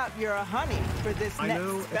 Bring out your honey for this I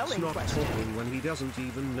know next it's spelling not question. talking when he doesn't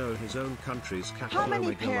even know his own country's capital. How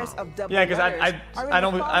many pairs of double Yeah, because letters are in the I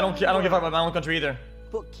don't give a following fuck word? about my own country either.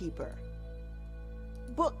 Bookkeeper.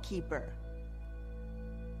 Bookkeeper.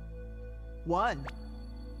 1,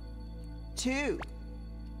 2,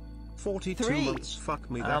 42 3. months, fuck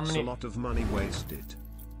me, How that's many- a lot of money wasted.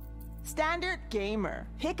 Standard gamer.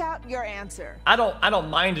 Pick out your answer. I don't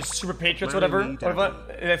mind the super patriots, Marry whatever. me,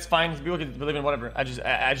 Daddy. That's fine. People can believe in whatever.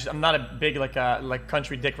 I'm not a big like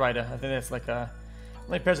country dick rider. I think that's like how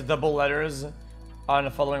many pairs of double letters on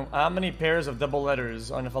the following? How many pairs of double letters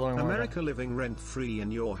on the following word? America living rent-free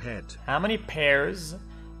in your head. How many pairs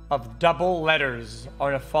of double letters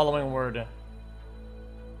are the following word?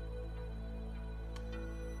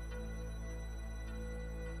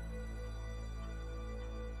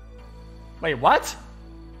 Wait, what?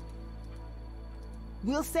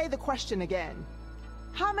 We'll say the question again.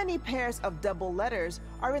 How many pairs of double letters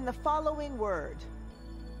are in the following word?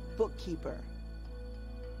 Bookkeeper.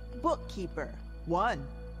 Bookkeeper. 1,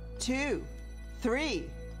 2, 3.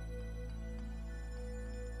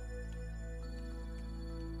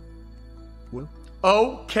 Well,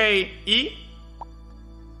 O-K-E?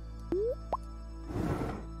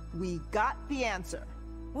 We got the answer.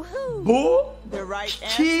 Woohoo! Boo? The right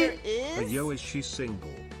Key. answer is yo, is she single?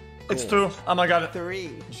 It's true. Oh my god. 3.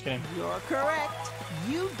 Just kidding. You're correct.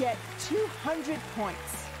 You get 200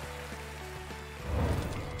 points.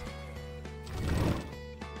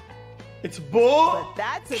 It's Bo. But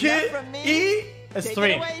that's enough from me. E. That's Take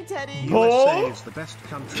 3. it away, Teddy. USA is the best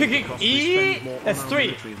country Kicking because E. we spend more That's on our 3.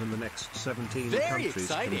 military than the next 17 Very countries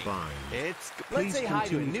exciting. combined. Let's Please say hi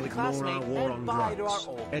to a continue new to ignore our classmate war and on bye to our drugs,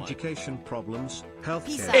 old one. education problems, Peace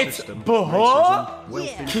healthcare out. It's system, Bo. racism, wealth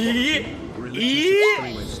Yeah. Key. inequality, religious E.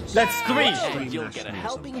 extremists, That's 3. extreme And you'll get a nationalism.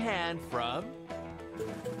 helping hand from...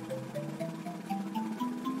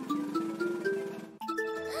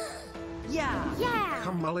 Yeah. Yeah.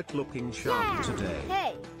 Come mullet-looking sharp Yeah. today.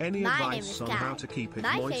 Hey, Any my name advice is on Kai. how to keep it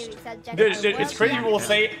My moist? favorite subject Dude, is dude, it's crazy people will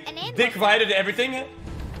say dick rider to everything,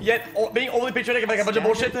 yet being overly patriotic about like a bunch of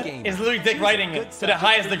bullshit is literally dick riding to the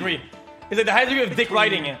highest degree. is like the highest degree of dick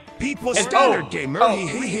riding. People And, standard gamer.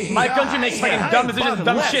 my country makes fucking dumb decisions,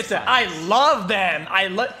 dumb shit. I love them.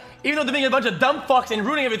 Even though they're being a bunch of dumb fucks and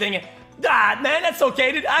ruining everything. Ah, man, that's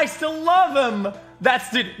okay, dude. I still love them.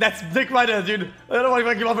 That's dick riders, dude. I don't want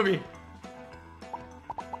to give up on me.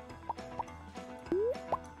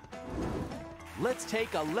 Let's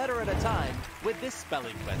take a letter at a time with this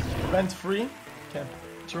spelling question. Rent-free? Okay,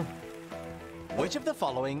 true. Which of the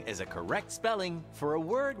following is a correct spelling for a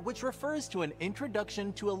word which refers to an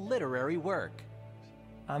introduction to a literary work?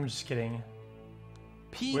 I'm just kidding.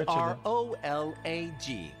 P-R-O-L-A-G.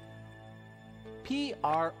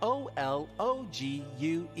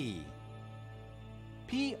 P-R-O-L-O-G-U-E.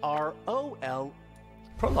 P-R-O-L...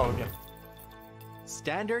 Prologue.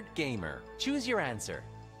 Standard gamer. Choose your answer.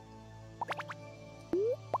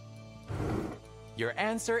 Your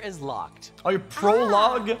answer is locked. Are you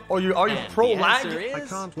prologue? Or are you pro-lag? I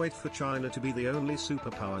can't wait for China to be the only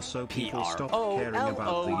superpower so people stop caring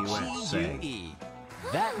about the USA.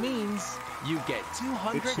 That means you get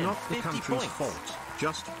 250 It's not the country's points. fault.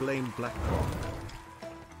 Just blame BlackRock.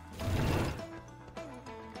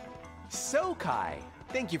 So Kai,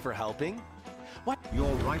 thank you for helping. What? You're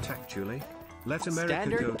right actually. Let America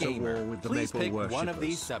Standard go to gamer. war with the Please maple pick worshippers. one of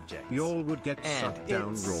these subjects. Y'all would get And sucked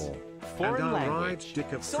down it's raw. foreign And I'll ride language,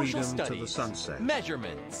 dick of social freedom to studies, the sunset.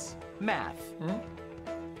 measurements, math.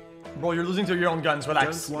 Bro, you're losing to your own guns.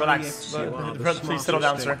 Relax, Don't worry, relax. X, you are the Please settle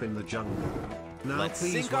down, smartest sir. ape in the jungle. Now Let's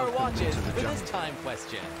please sync our welcome me watches to the for this jungle. time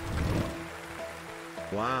question.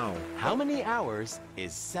 Wow. How many hours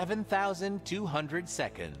is 7,200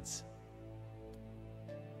 seconds?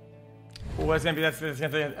 Oh, it's gonna be that's gonna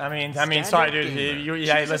be, I mean, Standard sorry, dude. gamer.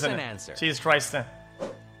 Yeah, Choose us listen. an answer. Jesus Christ,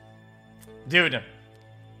 dude.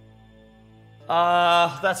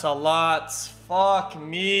 That's a lot. Fuck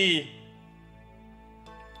me.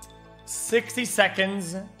 60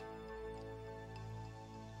 seconds.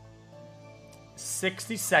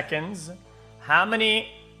 60 seconds. How many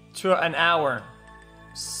to an hour?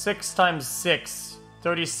 6 times 6.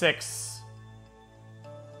 36.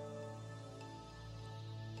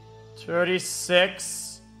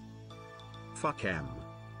 36. Fuck em.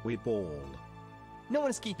 We ball. No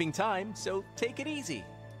one's keeping time, so take it easy.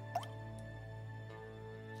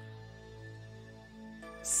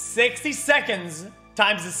 60 seconds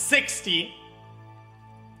times 60.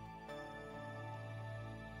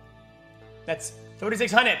 That's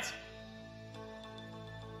 3,600.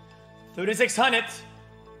 3,600.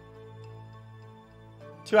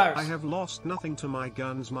 2 hours. I have lost nothing to my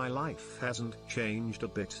guns. My life hasn't changed a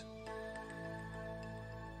bit.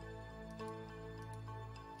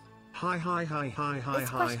 Hi hi hi hi hi This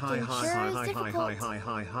hi hi question hi sure hi is hi hi difficult.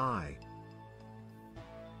 hi hi.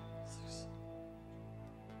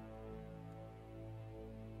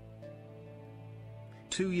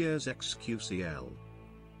 2 years xQcl.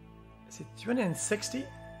 Is it 260?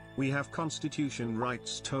 We have constitution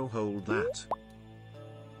rights to hold that.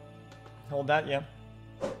 Hold that, yeah.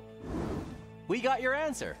 We got your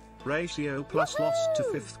answer. Ratio plus lost to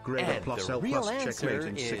 5th grader And plus the L real plus answer checkmate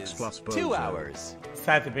and 6 is plus 2 bozo. hours.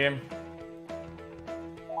 Sad to be him.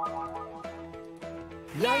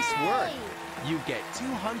 Nice work. You get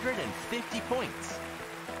 250 points.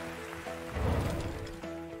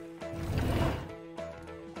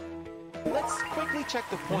 Let's quickly check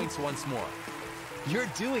the points once more. You're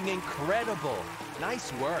doing incredible.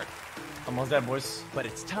 Nice work. Almost there, boys. But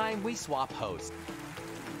it's time we swap host.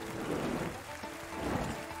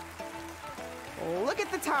 Look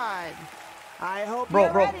at the time. I hope Bro,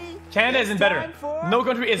 you're bro. ready. Canada It's isn't better. time for No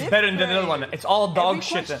country is fifth better than the grade. other one. It's all dog Every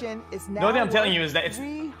shit. The question is only now thing I'm telling worth you is that it's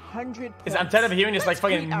 300 I'm tired of hearing this like Let's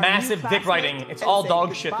fucking greet our massive new dick riding. classmate It's and all say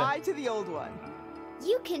dog shit. goodbye to the old one.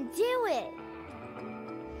 You can do it.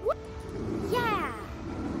 Yeah.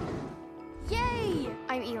 Yay!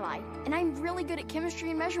 I'm Eli, and I'm really good at chemistry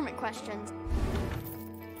and measurement questions.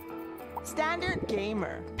 Standard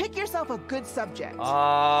gamer. Pick yourself a good subject. There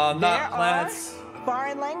Not are planets.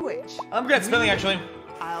 foreign language. I'm good at spelling actually.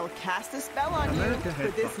 I'll cast a spell on America you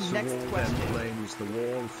for this headbutts a next wall, then question. blames the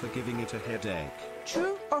wall for giving it a headache.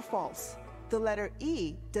 True or false? The letter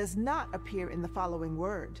E does not appear in the following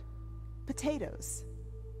word. Potatoes.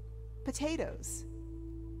 Potatoes.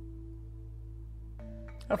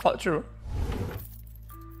 I thought true.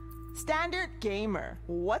 Standard gamer.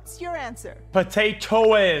 What's your answer?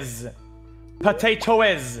 Potatoes.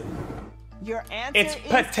 Potatoes. Your answer It's is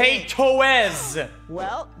potatoes.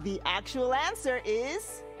 Well, the actual answer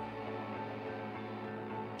is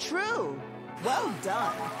true. Well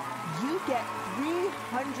done. You get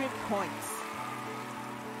 300 points.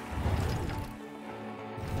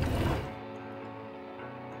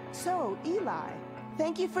 So, Eli,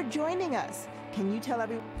 Thank you for joining us. Can you tell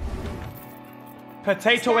everyone?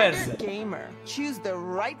 Potato is. Standard gamer. Choose the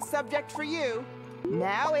right subject for you.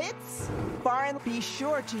 Now it's foreign. Be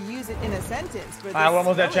sure to use it in a sentence. For this Alright, we're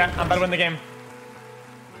almost there, spelling chat. I'm about to win the game.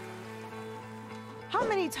 How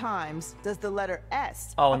many times does the letter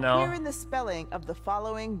S appear in the spelling of the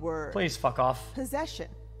following word? Please fuck off. Possession.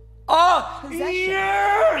 Oh, Possession.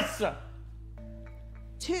 yes!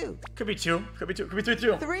 2. Could be 2. Could be 2. Could be 3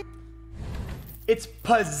 too. 3. It's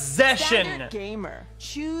possession. Standard gamer.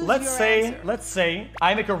 Choose Let's your say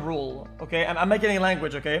I make a rule, okay? I'm making a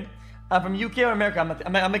language, okay? I'm from UK or America.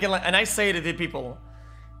 I'm making, and I say to the people,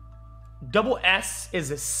 double S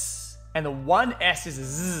is a S, and the one S is a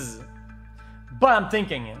Z. But I'm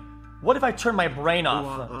thinking, what if I turn my brain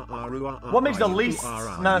off? What makes the least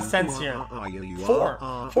amount of sense here?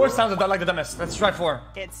 4. 4 sounds like the dumbest. Let's try 4.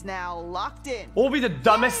 It's now locked in. What would be the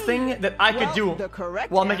dumbest thing that I could do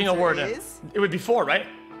while making a word? It would be 4, right?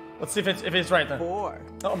 Let's see if it's right then. 4.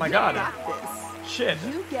 Oh my You god. got this. Shit.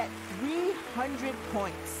 You get 300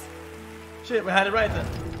 points. Shit, we had it right then.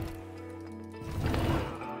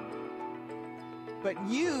 But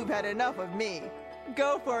you've had enough of me.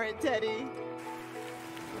 Go for it, Teddy.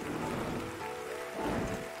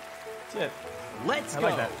 Shit. Let's I go.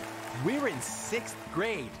 like that. We're in 6th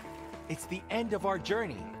grade. It's the end of our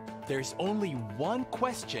journey. There's only one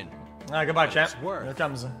question. Alright, goodbye, champ. Here it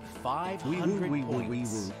comes. 500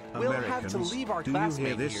 points. We'll have to leave our do you hear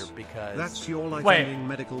classmate this? here because... That's your Wait. life-ending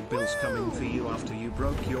medical bills coming for you after you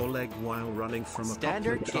broke your leg while running from a cop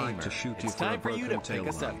Standard who tried gamer. to shoot you It's for a time for you to broken pick a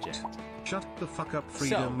taillight. subject. Shut the fuck up, So,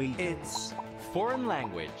 Freedom Eagles. it's foreign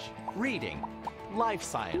language, reading, life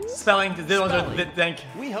science. Spelling. Think.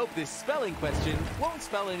 We hope this spelling question won't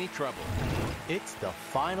spell any trouble. It's the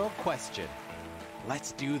final question.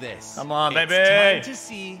 Let's do this. Come on, it's baby. Time to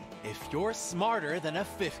see if you're smarter than a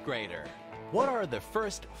 5th grader. What are the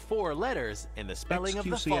first 4 letters in the spelling of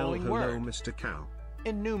the xQc, following hello, word? Mr. Cow.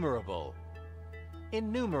 Innumerable.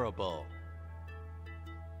 Innumerable.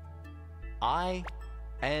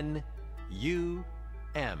 I-N-U-M.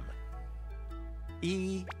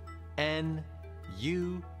 E-N-U-M.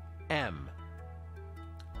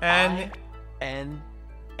 I-N-N-U.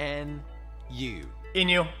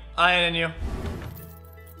 Inu. I-N-N-U.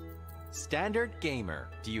 Standard gamer.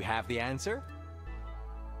 Do you have the answer?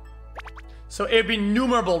 So it would be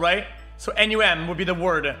numerable, right? So N-U-M would be the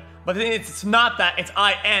word. But then it's not that. It's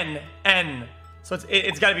I-N-N. So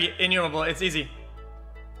it's got to be innumerable. It's easy.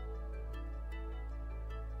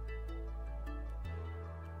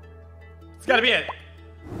 It's got to be it.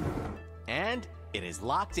 And it is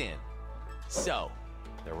locked in. So,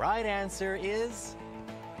 the right answer is...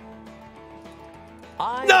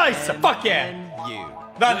 Nice! Fuck yeah! I-N-N-U.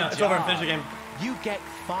 No, it's over. Finish the game. You get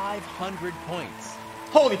 500 points.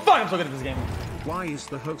 Holy fuck, I'm so good at this game. Why is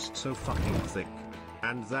the host so fucking thick?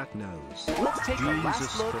 And that nose. Let's take a last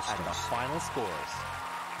Jesus look at the Christus. final scores.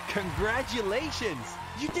 Congratulations!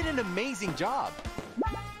 You did an amazing job.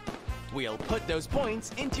 We'll put those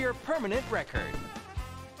points into your permanent record.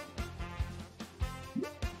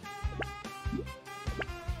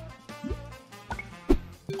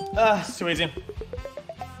 It's too easy.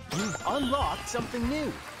 You've unlocked something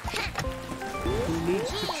new. Who needs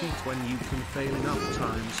to cheat when you can fail enough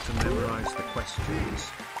times to memorize the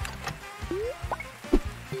questions?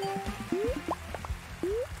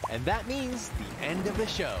 And that means the end of the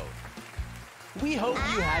show. We hope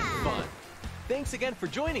you had fun. Thanks again for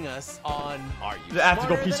joining us on Are You I have to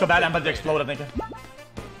go Smarter pee Than so a bad, I'm Fifth about to explode, I think. Grader?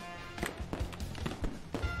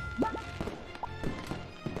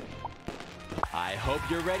 I hope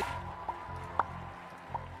you're ready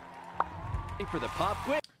for the pop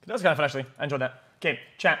quiz. That was kind of fun, actually. I enjoyed that. Okay,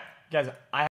 chat. Guys, I